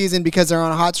beginning of the season because they're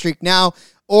on a hot streak now.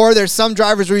 Or there's some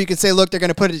drivers where you can say, look, they're going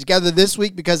to put it together this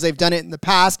week because they've done it in the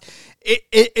past.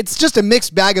 It's just a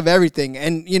mixed bag of everything.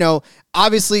 And,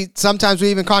 obviously sometimes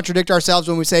we even contradict ourselves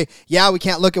when we say, yeah, we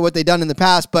can't look at what they've done in the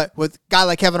past. But with a guy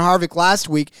like Kevin Harvick last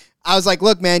week, I was like,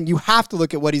 look, man, you have to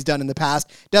look at what he's done in the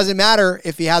past. Doesn't matter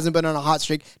if he hasn't been on a hot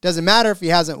streak. Doesn't matter if he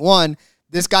hasn't won.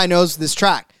 This guy knows this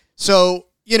track. So,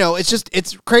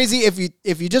 it's crazy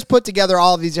if you just put together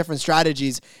all of these different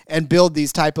strategies and build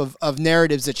these type of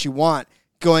narratives that you want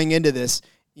going into this.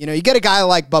 You get a guy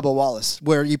like Bubba Wallace,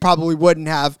 where you probably wouldn't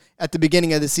have at the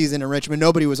beginning of the season in Richmond.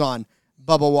 Nobody was on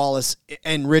Bubba Wallace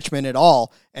in Richmond at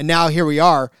all. And now here we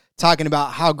are talking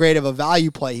about how great of a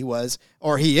value play he was,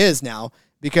 or he is now,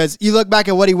 because you look back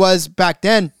at what he was back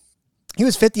then, he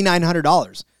was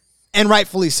 $5,900. And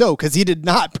rightfully so, because he did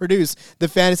not produce the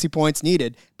fantasy points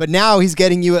needed. But now he's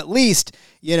getting you at least,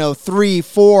 3,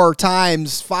 4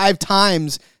 times, 5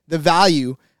 times the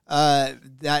value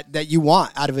that you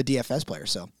want out of a DFS player.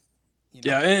 So,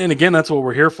 Yeah, and again, that's what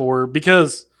we're here for,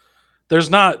 because there's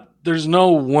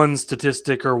no one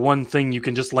statistic or one thing you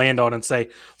can just land on and say,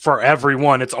 for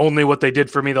everyone, it's only what they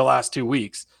did for me the last 2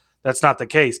 weeks. That's not the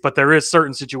case. But there is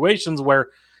certain situations where,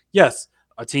 yes,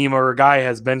 a team or a guy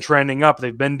has been trending up.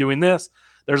 They've been doing this.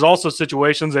 There's also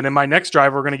situations, and in my next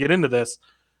drive, we're going to get into this,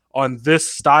 on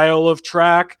this style of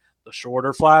track, the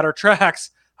shorter, flatter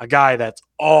tracks, a guy that's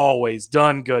always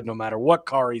done good no matter what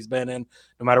car he's been in,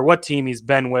 no matter what team he's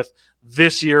been with.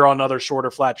 This year on other shorter,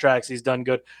 flat tracks, he's done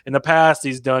good. In the past,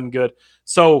 he's done good.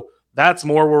 So that's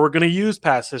more where we're going to use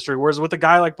past history. Whereas with a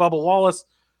guy like Bubba Wallace,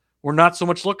 we're not so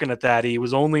much looking at that. He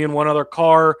was only in one other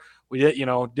car. We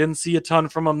didn't see a ton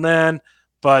from him then,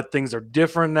 but things are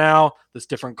different now. This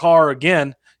different car,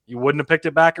 again, you wouldn't have picked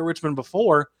it back at Richmond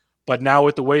before, but now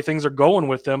with the way things are going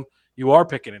with them, you are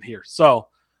picking it here. So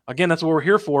again, that's what we're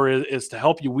here for, is to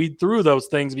help you weed through those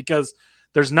things, because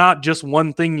there's not just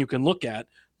one thing you can look at.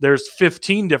 There's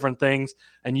 15 different things,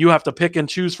 and you have to pick and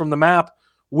choose from the map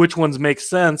which ones make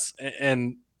sense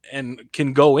and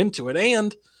can go into it.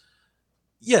 And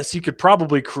yes, you could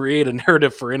probably create a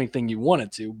narrative for anything you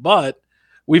wanted to, but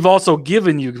we've also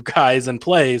given you guys and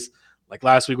plays, like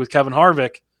last week with Kevin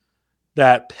Harvick,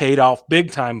 that paid off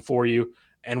big time for you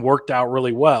and worked out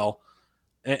really well.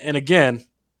 And again,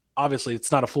 obviously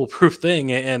it's not a foolproof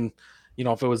thing. And,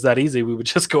 if it was that easy, we would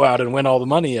just go out and win all the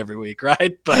money every week,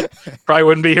 right? But probably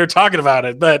wouldn't be here talking about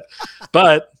it. But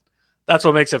that's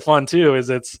what makes it fun too, is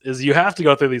you have to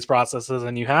go through these processes,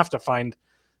 and you have to find,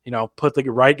 put the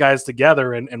right guys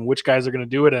together and which guys are going to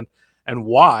do it and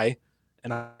why.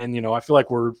 And I feel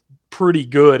like we're pretty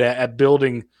good at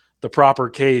building the proper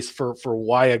case for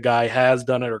why a guy has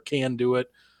done it or can do it,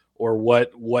 or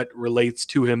what relates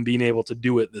to him being able to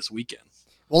do it this weekend.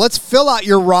 Well, let's fill out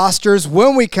your rosters.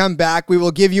 When we come back, we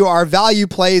will give you our value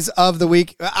plays of the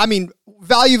week. I mean,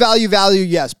 value,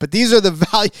 yes, but these are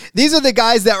the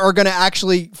guys that are going to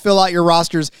actually fill out your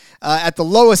rosters at the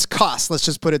lowest cost. Let's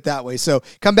just put it that way. So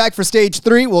come back for stage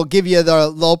 3. We'll give you the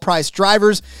low price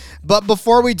drivers. But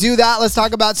before we do that, let's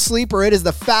talk about Sleeper. It is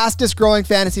the fastest growing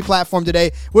fantasy platform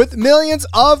today with millions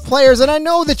of players. And I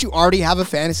know that you already have a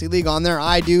fantasy league on there.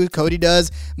 I do. Cody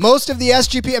does. Most of the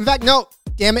SGP, in fact, no,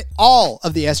 damn it, all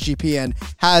of the SGPN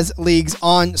has leagues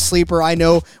on Sleeper. I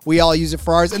know we all use it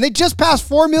for ours, and they just passed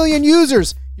 4 million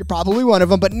users. You're probably one of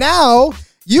them, but now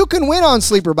You can win on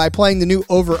Sleeper by playing the new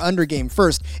over-under game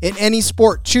first. In any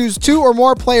sport, choose 2 or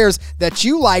more players that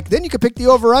you like, then you can pick the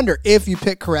over-under. If you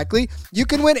pick correctly, you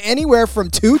can win anywhere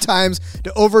from 2 times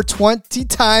to over 20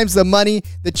 times the money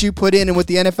that you put in. And with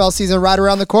the NFL season right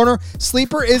around the corner,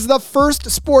 Sleeper is the first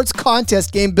sports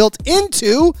contest game built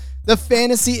into the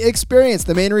fantasy experience.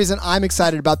 The main reason I'm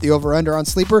excited about the over-under on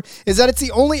Sleeper is that it's the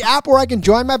only app where I can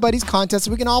join my buddies' contests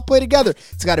so we can all play together.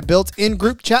 It's got a built-in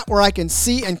group chat where I can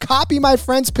see and copy my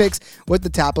friends' picks with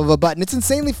the tap of a button. It's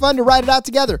insanely fun to write it out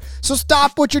together. So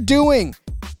stop what you're doing.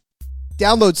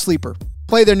 Download Sleeper.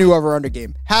 Play their new over-under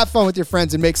game. Have fun with your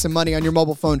friends and make some money on your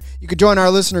mobile phone. You can join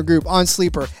our listener group on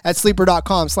Sleeper at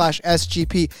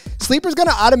sleeper.com/SGP. Sleeper's going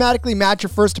to automatically match your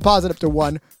first deposit up to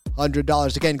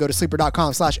 $100. Again, go to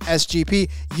sleeper.com/SGP.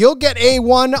 You'll get a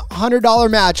 $100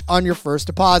 match on your first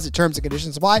deposit. Terms and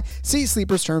conditions apply. See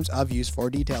Sleeper's terms of use for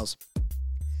details.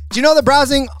 Do you know that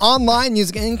browsing online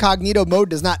using incognito mode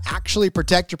does not actually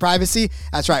protect your privacy?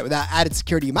 That's right. Without added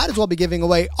security, you might as well be giving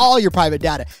away all your private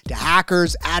data to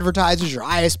hackers, advertisers, your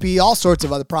ISP, all sorts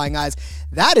of other prying eyes.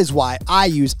 That is why I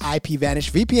use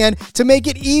IPVanish VPN to make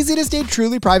it easy to stay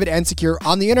truly private and secure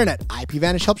on the internet.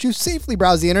 IPVanish helps you safely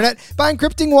browse the internet by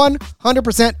encrypting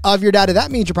 100% of your data.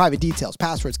 That means your private details,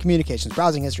 passwords, communications,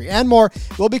 browsing history, and more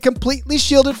will be completely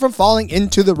shielded from falling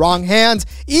into the wrong hands.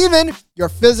 Even your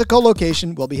physical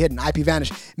location will be hidden.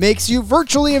 IPVanish makes you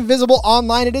virtually invisible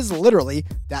online. It is literally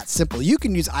that simple. You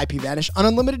can use IPVanish on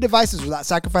unlimited devices without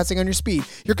sacrificing on your speed.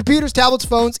 Your computers, tablets,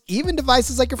 phones, even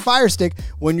devices like your Fire Stick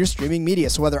when you're streaming media.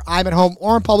 So whether I'm at home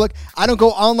or in public, I don't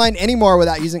go online anymore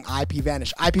without using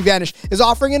IPVanish. IPVanish is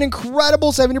offering an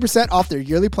incredible 70% off their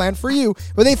yearly plan for you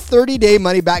with a 30-day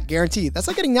money-back guarantee. That's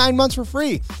like getting 9 months for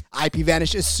free.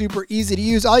 IPVanish is super easy to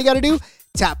use. All you got to do,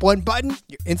 tap one button,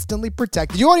 you're instantly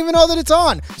protected. You won't even know that it's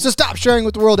on. So stop sharing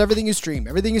with the world everything you stream,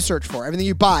 everything you search for, everything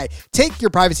you buy. Take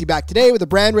your privacy back today with a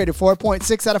brand rated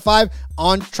 4.6 out of 5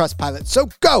 on Trustpilot. So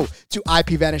go to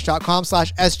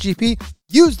IPVanish.com/SGP.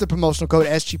 Use the promotional code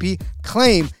SGP.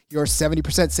 Claim your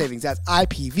 70% savings. That's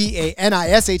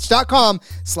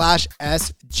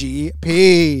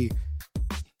IPVanish.com/SGP.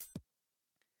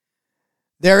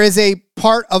 There is a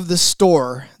part of the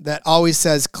store that always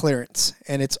says clearance,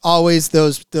 and it's always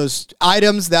those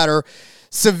items that are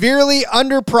severely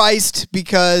underpriced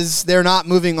because they're not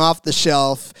moving off the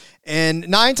shelf. And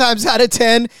 9 times out of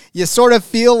 10, you sort of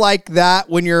feel like that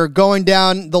when you're going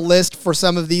down the list for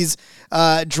some of these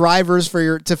drivers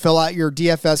to fill out your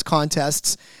DFS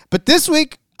contests. But this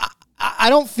week, I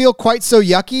don't feel quite so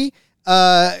yucky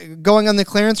going on the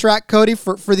clearance rack, Cody,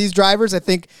 for these drivers. I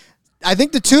think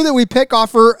the 2 that we pick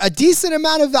offer a decent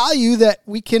amount of value that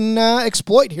we can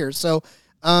exploit here. So,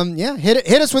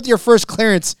 hit us with your first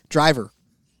clearance driver.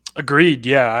 Agreed.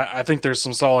 Yeah, I think there's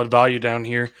some solid value down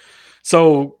here.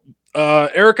 So,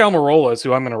 Eric Almirola is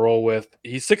who I'm going to roll with.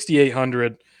 He's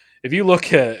 6,800. If you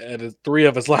look at 3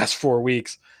 of his last 4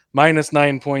 weeks,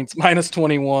 -9 points,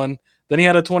 -21. Then he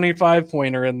had a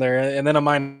 25-pointer in there, and then a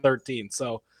 -13.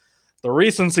 So, the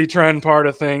recency trend part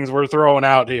of things we're throwing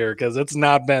out here because it's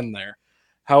not been there.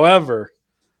 However,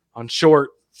 on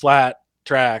short, flat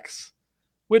tracks,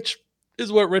 which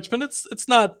is what Richmond, it's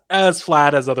not as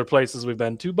flat as other places we've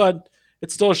been to, but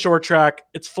it's still a short track.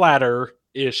 It's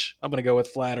flatter-ish. I'm going to go with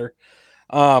flatter.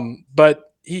 But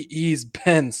he's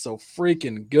been so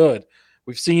freaking good.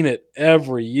 We've seen it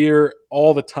every year,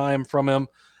 all the time from him.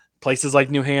 Places like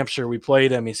New Hampshire, we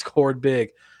played him. He scored big.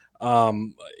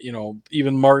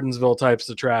 Even Martinsville types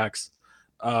of tracks.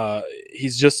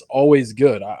 He's just always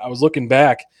good. I was looking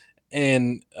back,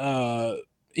 and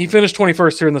he finished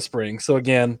 21st here in the spring. So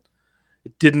again,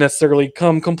 it didn't necessarily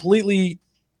come completely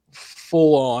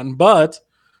full on, but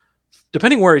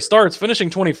depending where he starts, finishing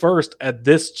 21st at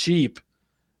this cheap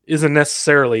isn't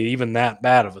necessarily even that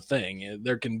bad of a thing.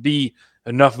 There can be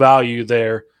enough value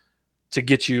there to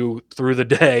get you through the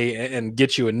day and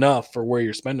get you enough for where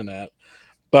you're spending at.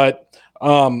 But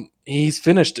he's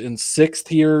finished in 6th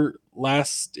here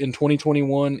last in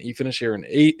 2021. He finished here in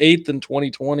 8th in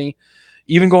 2020.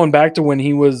 Even going back to when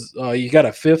he was, he got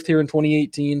a 5th here in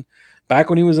 2018. Back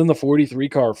when he was in the 43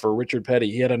 car for Richard Petty,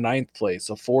 he had a 9th place,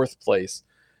 a 4th place.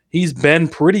 He's been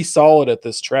pretty solid at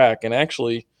this track, and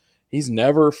actually, he's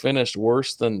never finished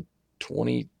worse than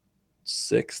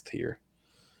 26th here.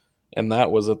 And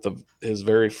that was at his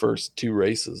very first 2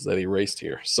 races that he raced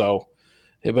here. So,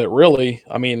 but really,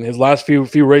 I mean, his last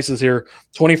few races here,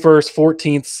 21st,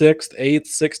 14th, 6th, 8th,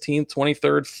 16th,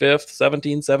 23rd, 5th,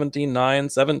 17, 17, 9,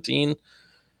 17.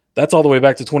 That's all the way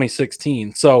back to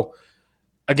 2016. So,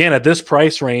 again, at this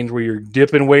price range where you're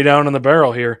dipping way down in the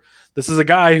barrel here, this is a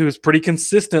guy who's pretty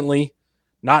consistently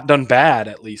not done bad,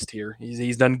 at least here.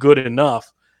 He's done good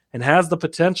enough and has the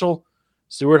potential.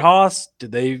 Stewart Haas,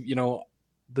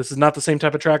 this is not the same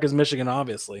type of track as Michigan,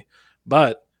 obviously,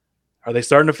 but are they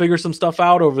starting to figure some stuff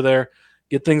out over there,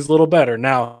 get things a little better?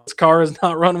 Now, this car has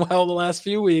not run well the last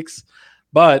few weeks,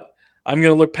 but I'm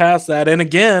going to look past that. And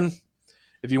again,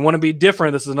 if you want to be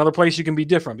different, this is another place you can be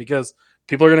different, because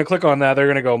people are going to click on that. They're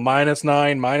going to go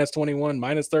 -9, -21,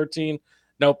 -13.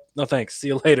 Nope, no thanks. See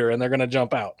you later. And they're going to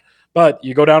jump out. But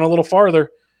you go down a little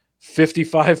farther,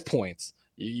 55 points.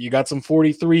 You got some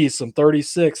 43s, some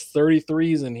 36,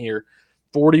 33s in here,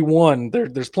 41.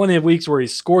 There's plenty of weeks where he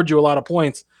scored you a lot of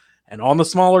points. And on the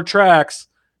smaller tracks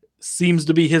seems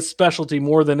to be his specialty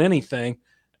more than anything,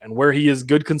 and where he is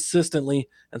good consistently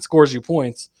and scores you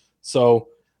points. So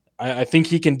I think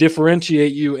he can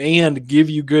differentiate you and give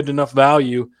you good enough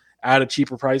value at a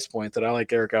cheaper price point that I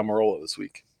like Eric Almirola this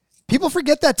week. People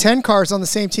forget that 10 cars on the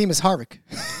same team as Harvick.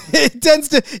 It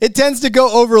tends to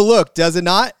go overlooked, does it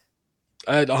not?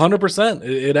 100%.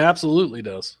 It absolutely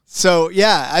does. So,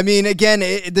 yeah, I mean, again,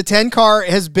 the 10 car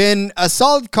has been a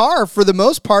solid car for the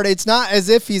most part. It's not as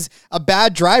if he's a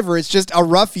bad driver. It's just a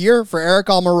rough year for Eric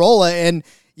Almirola, and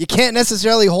you can't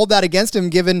necessarily hold that against him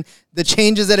given the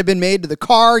changes that have been made to the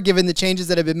car, given the changes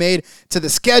that have been made to the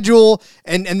schedule,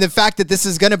 and the fact that this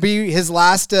is going to be his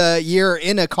last year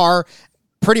in a car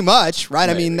pretty much, right?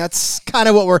 I mean, that's kind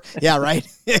of what right.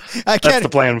 That's the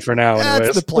plan for now.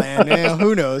 That's the plan. Yeah,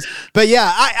 who knows? But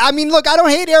yeah, I mean, look, I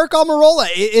don't hate Eric Almirola.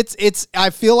 I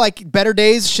feel like better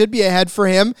days should be ahead for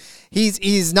him.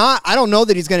 He's not, I don't know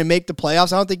that he's going to make the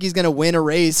playoffs. I don't think he's going to win a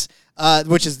race,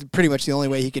 which is pretty much the only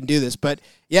way he can do this. But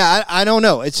yeah, I don't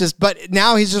know. It's just, but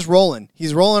now he's just rolling.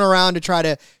 He's rolling around to try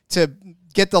to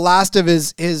get the last of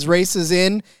his races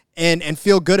in and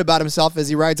feel good about himself as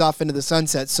he rides off into the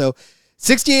sunset. So,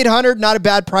 $6,800, not a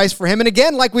bad price for him. And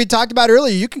again, like we talked about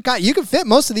earlier, you can fit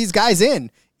most of these guys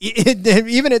in.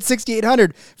 Even at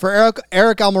 $6,800 for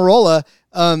Eric Almirola,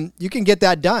 you can get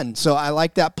that done. So I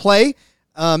like that play,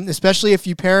 especially if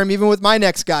you pair him even with my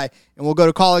next guy. And we'll go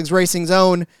to Colleagues Racing's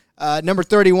own number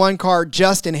 31 car,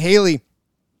 Justin Haley.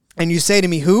 And you say to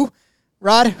me, who?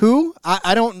 Rod, who?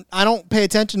 I don't pay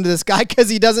attention to this guy because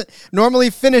he doesn't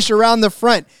normally finish around the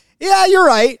front. Yeah, you're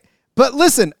right. But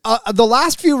listen, the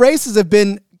last few races have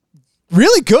been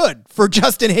really good for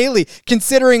Justin Haley,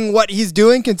 considering what he's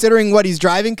doing, considering what he's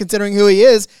driving, considering who he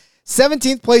is.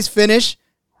 17th place finish,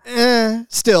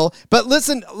 still. But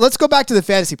listen, let's go back to the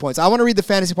fantasy points. I want to read the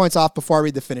fantasy points off before I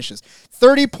read the finishes.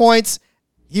 30 points,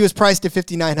 he was priced at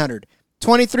 $5,900.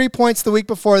 23 points the week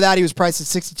before that, he was priced at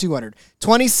 $6,200.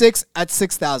 26 at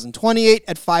 $6,000. 28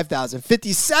 at $5,000.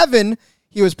 57,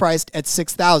 he was priced at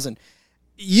 $6,000.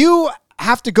 You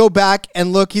have to go back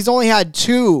and look. He's only had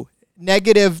 2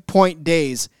 negative point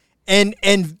days, and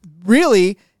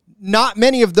really not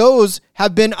many of those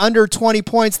have been under 20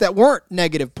 points that weren't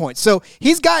negative points. So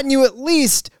he's gotten you at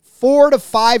least 4 to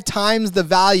 5 times the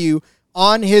value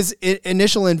on his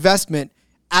initial investment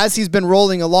as he's been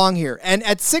rolling along here. And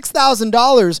at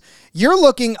 $6,000, you're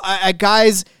looking at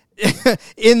guys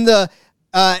in the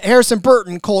Harrison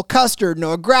Burton, Cole Custer,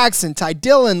 Noah Gragson, Ty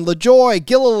Dillon, LaJoy,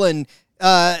 Gilliland,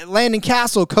 Landon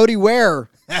Castle, Cody Ware,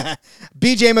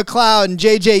 BJ McLeod, and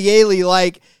JJ Yaley.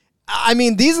 Like, I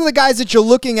mean, these are the guys that you're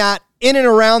looking at in and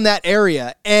around that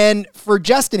area. And for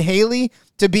Justin Haley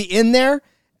to be in there,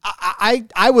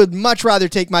 I would much rather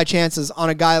take my chances on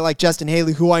a guy like Justin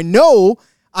Haley, who I know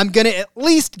I'm going to at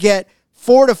least get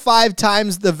 4 to 5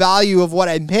 times the value of what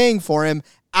I'm paying for him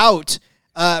out,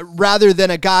 rather than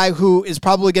a guy who is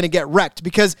probably going to get wrecked.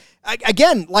 Because,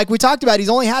 again, like we talked about, he's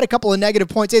only had a couple of negative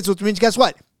points, which means, guess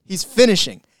what? He's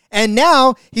finishing. And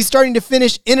now he's starting to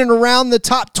finish in and around the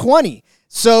top 20.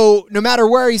 So no matter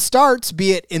where he starts,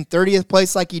 be it in 30th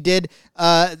place like he did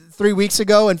 3 weeks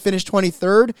ago and finished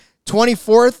 23rd,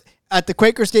 24th at the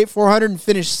Quaker State 400 and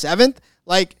finished 7th,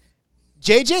 like,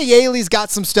 JJ Yaley's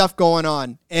got some stuff going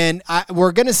on, and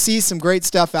we're going to see some great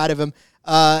stuff out of him,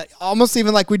 almost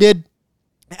even like we did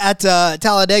at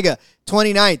Talladega,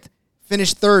 29th,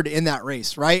 finished 3rd in that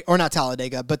race, right? Or not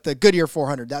Talladega, but the Goodyear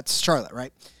 400. That's Charlotte,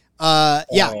 right?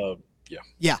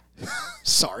 Yeah.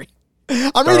 Sorry.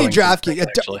 I'm reading DraftKings.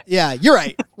 Yeah, you're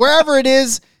right. Wherever it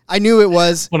is, I knew it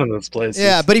was. One of those places.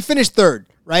 Yeah, but he finished 3rd,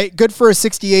 right? Good for a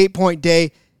 68-point day.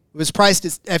 It was priced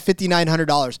at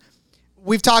 $5,900.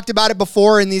 We've talked about it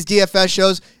before in these DFS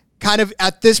shows. Kind of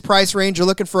at this price range, you're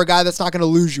looking for a guy that's not going to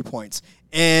lose you points.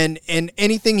 And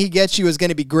anything he gets you is going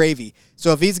to be gravy.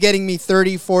 So if he's getting me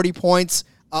 30, 40 points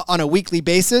on a weekly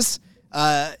basis, we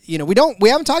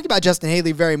haven't talked about Justin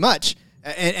Haley very much.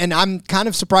 And I'm kind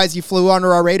of surprised he flew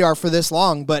under our radar for this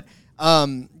long. But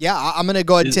I'm going to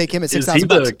go ahead and take him at $6,000. Is he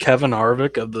the Kevin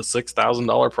Harvick of the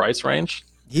 $6,000 price range?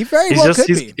 He very well could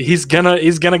be. He's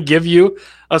gonna give you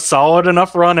a solid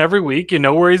enough run every week. You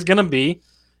know where he's gonna be.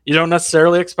 You don't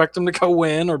necessarily expect him to go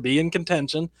win or be in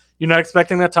contention. You're not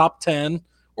expecting a top 10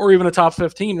 or even a top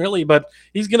 15, really, but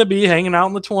he's gonna be hanging out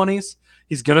in the 20s.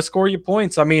 He's gonna score you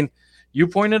points. I mean, you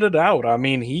pointed it out. I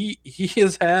mean, he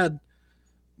has had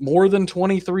more than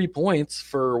 23 points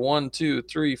for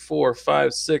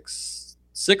 6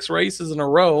 races in a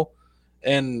row,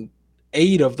 and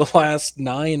 8 of the last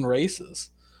 9 races.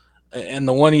 And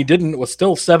the one he didn't was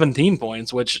still 17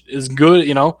 points, which is good,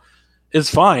 is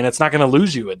fine. It's not going to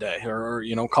lose you a day or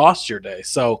cost your day.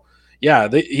 So, yeah,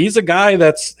 he's a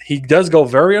guy he does go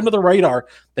very under the radar.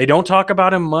 They don't talk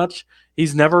about him much.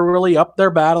 He's never really up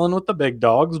there battling with the big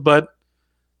dogs, but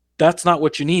that's not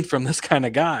what you need from this kind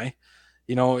of guy.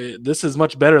 This is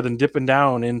much better than dipping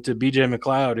down into BJ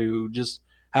McLeod, who just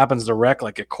happens to wreck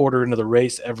like a quarter into the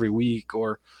race every week,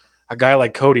 or a guy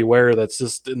like Cody Ware that's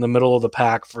just in the middle of the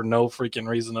pack for no freaking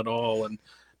reason at all and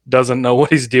doesn't know what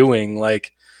he's doing.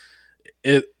 Like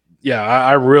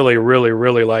I really, really,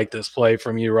 really like this play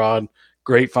from you, Rod.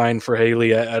 Great find for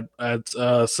Haley at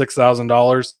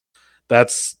 $6,000.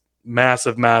 That's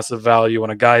massive, massive value on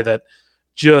a guy that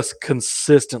just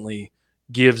consistently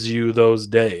gives you those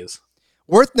days.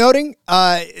 Worth noting,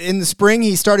 in the spring,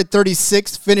 he started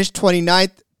 36th, finished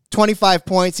 29th, 25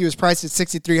 points. He was priced at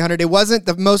 6,300. It wasn't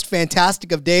the most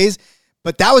fantastic of days,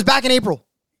 but that was back in April.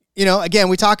 Again,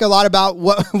 we talk a lot about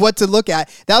what to look at.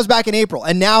 That was back in April,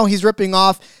 and now he's ripping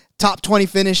off top 20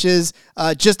 finishes,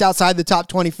 just outside the top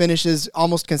 20 finishes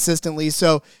almost consistently.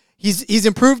 So he's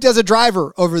improved as a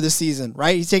driver over the season,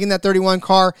 right? He's taken that 31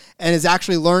 car and has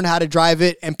actually learned how to drive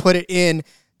it and put it in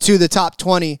to the top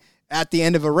 20 at the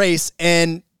end of a race.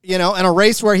 And, in a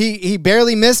race where he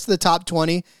barely missed the top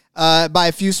 20 by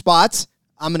a few spots,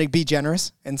 I'm going to be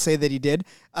generous and say that he did,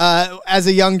 as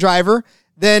a young driver,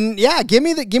 then give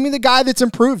me the guy that's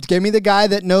improved. Give me the guy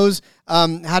that knows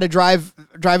how to drive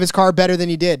his car better than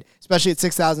he did, especially at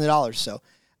 $6,000. So,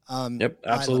 yep,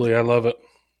 absolutely. I love it.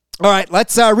 All right,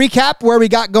 let's recap where we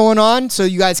got going on so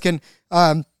you guys can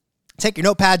take your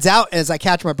notepads out as I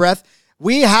catch my breath.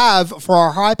 We have, for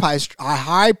our high-priced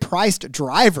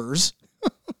drivers,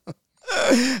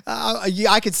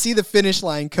 I could see the finish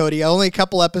line, Cody. Only a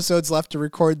couple episodes left to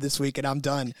record this week, and I'm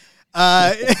done.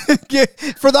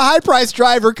 For the high-priced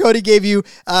driver, Cody gave you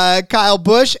Kyle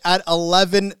Busch at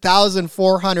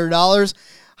 $11,400.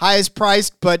 Highest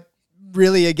priced, but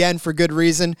really, again, for good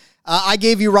reason. I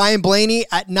gave you Ryan Blaney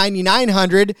at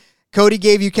 $9,900. Cody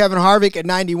gave you Kevin Harvick at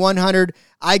 $9,100.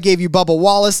 I gave you Bubba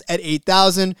Wallace at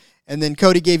 $8,000. And then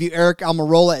Cody gave you Eric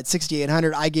Almirola at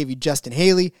 $6,800. I gave you Justin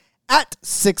Haley at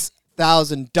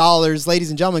 $6,000. Ladies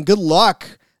and gentlemen, good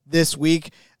luck this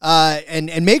week.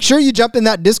 And make sure you jump in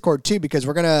that Discord too, because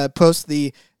we're going to post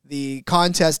the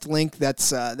contest link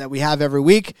that we have every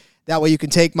week. That way you can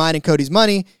take mine and Cody's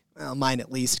money. Well, mine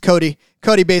at least. Cody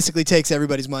basically takes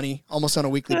everybody's money almost on a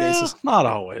weekly basis. Not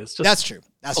always. That's true.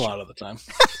 That's a true. lot of the time.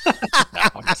 No,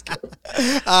 I'm just kidding.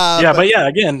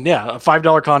 A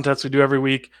 $5 contest we do every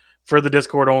week for the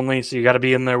Discord only. So you got to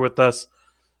be in there with us.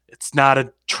 It's not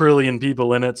a trillion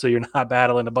people in it, so you're not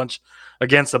battling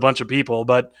against a bunch of people,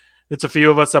 but it's a few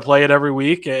of us that play it every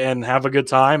week and have a good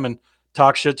time and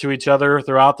talk shit to each other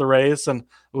throughout the race. And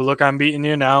look, I'm beating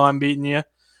you. Now I'm beating you.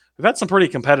 We've had some pretty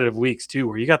competitive weeks too,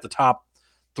 where you got the top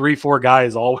 3-4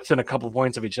 guys all within a couple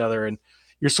points of each other, and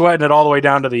you're sweating it all the way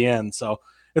down to the end. So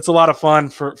it's a lot of fun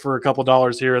for a couple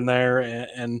dollars here and there.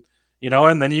 And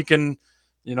then you can,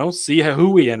 see who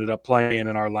we ended up playing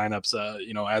in our lineups,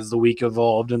 as the week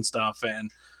evolved and stuff.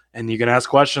 And you can ask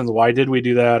questions. Why did we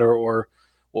do that? Or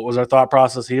what was our thought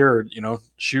process here?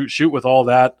 Shoot with all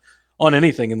that on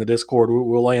anything in the Discord.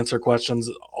 We'll answer questions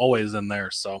always in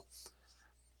there. So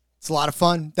it's a lot of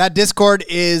fun. That Discord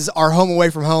is our home away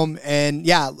from home. And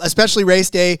especially race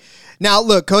day. Now,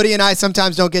 look, Cody and I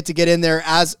sometimes don't get in there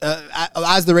as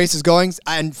the race is going.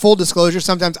 And full disclosure,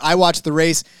 sometimes I watch the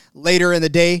race later in the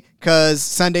day because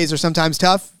Sundays are sometimes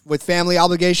tough with family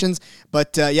obligations.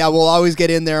 But we'll always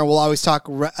get in there and we'll always talk,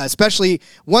 especially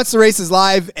once the race is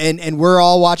live and we're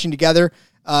all watching together.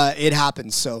 It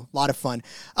happens. So a lot of fun.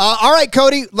 All right,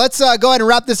 Cody, let's go ahead and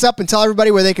wrap this up and tell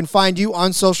everybody where they can find you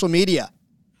on social media.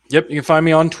 Yep, you can find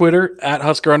me on Twitter at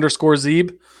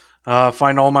Husker_Zeeb.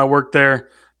 Find all my work there.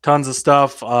 Tons of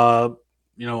stuff.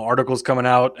 Articles coming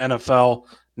out, NFL,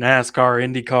 NASCAR,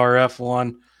 IndyCar,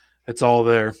 F1. It's all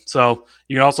there. So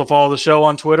you can also follow the show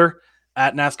on Twitter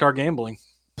at NASCAR Gambling.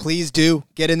 Please do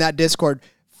get in that Discord.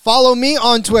 Follow me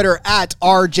on Twitter at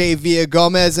RJ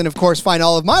Villagomez, and of course, find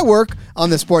all of my work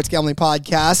on the Sports Gambling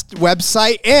Podcast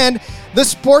website and the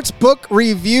Sportsbook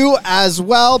Review as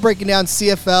well, breaking down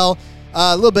CFL,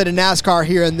 a little bit of NASCAR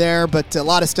here and there, but a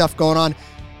lot of stuff going on.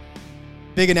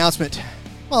 Big announcement.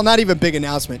 Well, not even big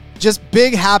announcement, just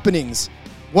big happenings.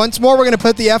 Once more, we're going to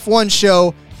put the F1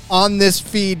 show on this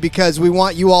feed because we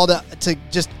want you all to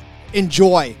just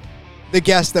enjoy the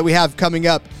guests that we have coming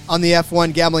up on the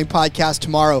F1 Gambling Podcast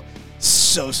tomorrow.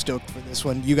 So stoked for this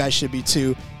one. You guys should be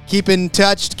too. Keep in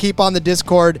touch, keep on the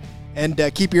Discord, and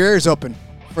keep your ears open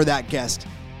for that guest.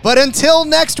 But until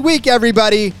next week,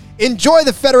 everybody, enjoy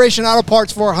the Federation Auto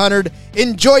Parts 400.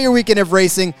 Enjoy your weekend of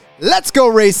racing. Let's go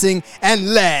racing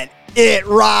and let it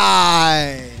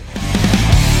ride.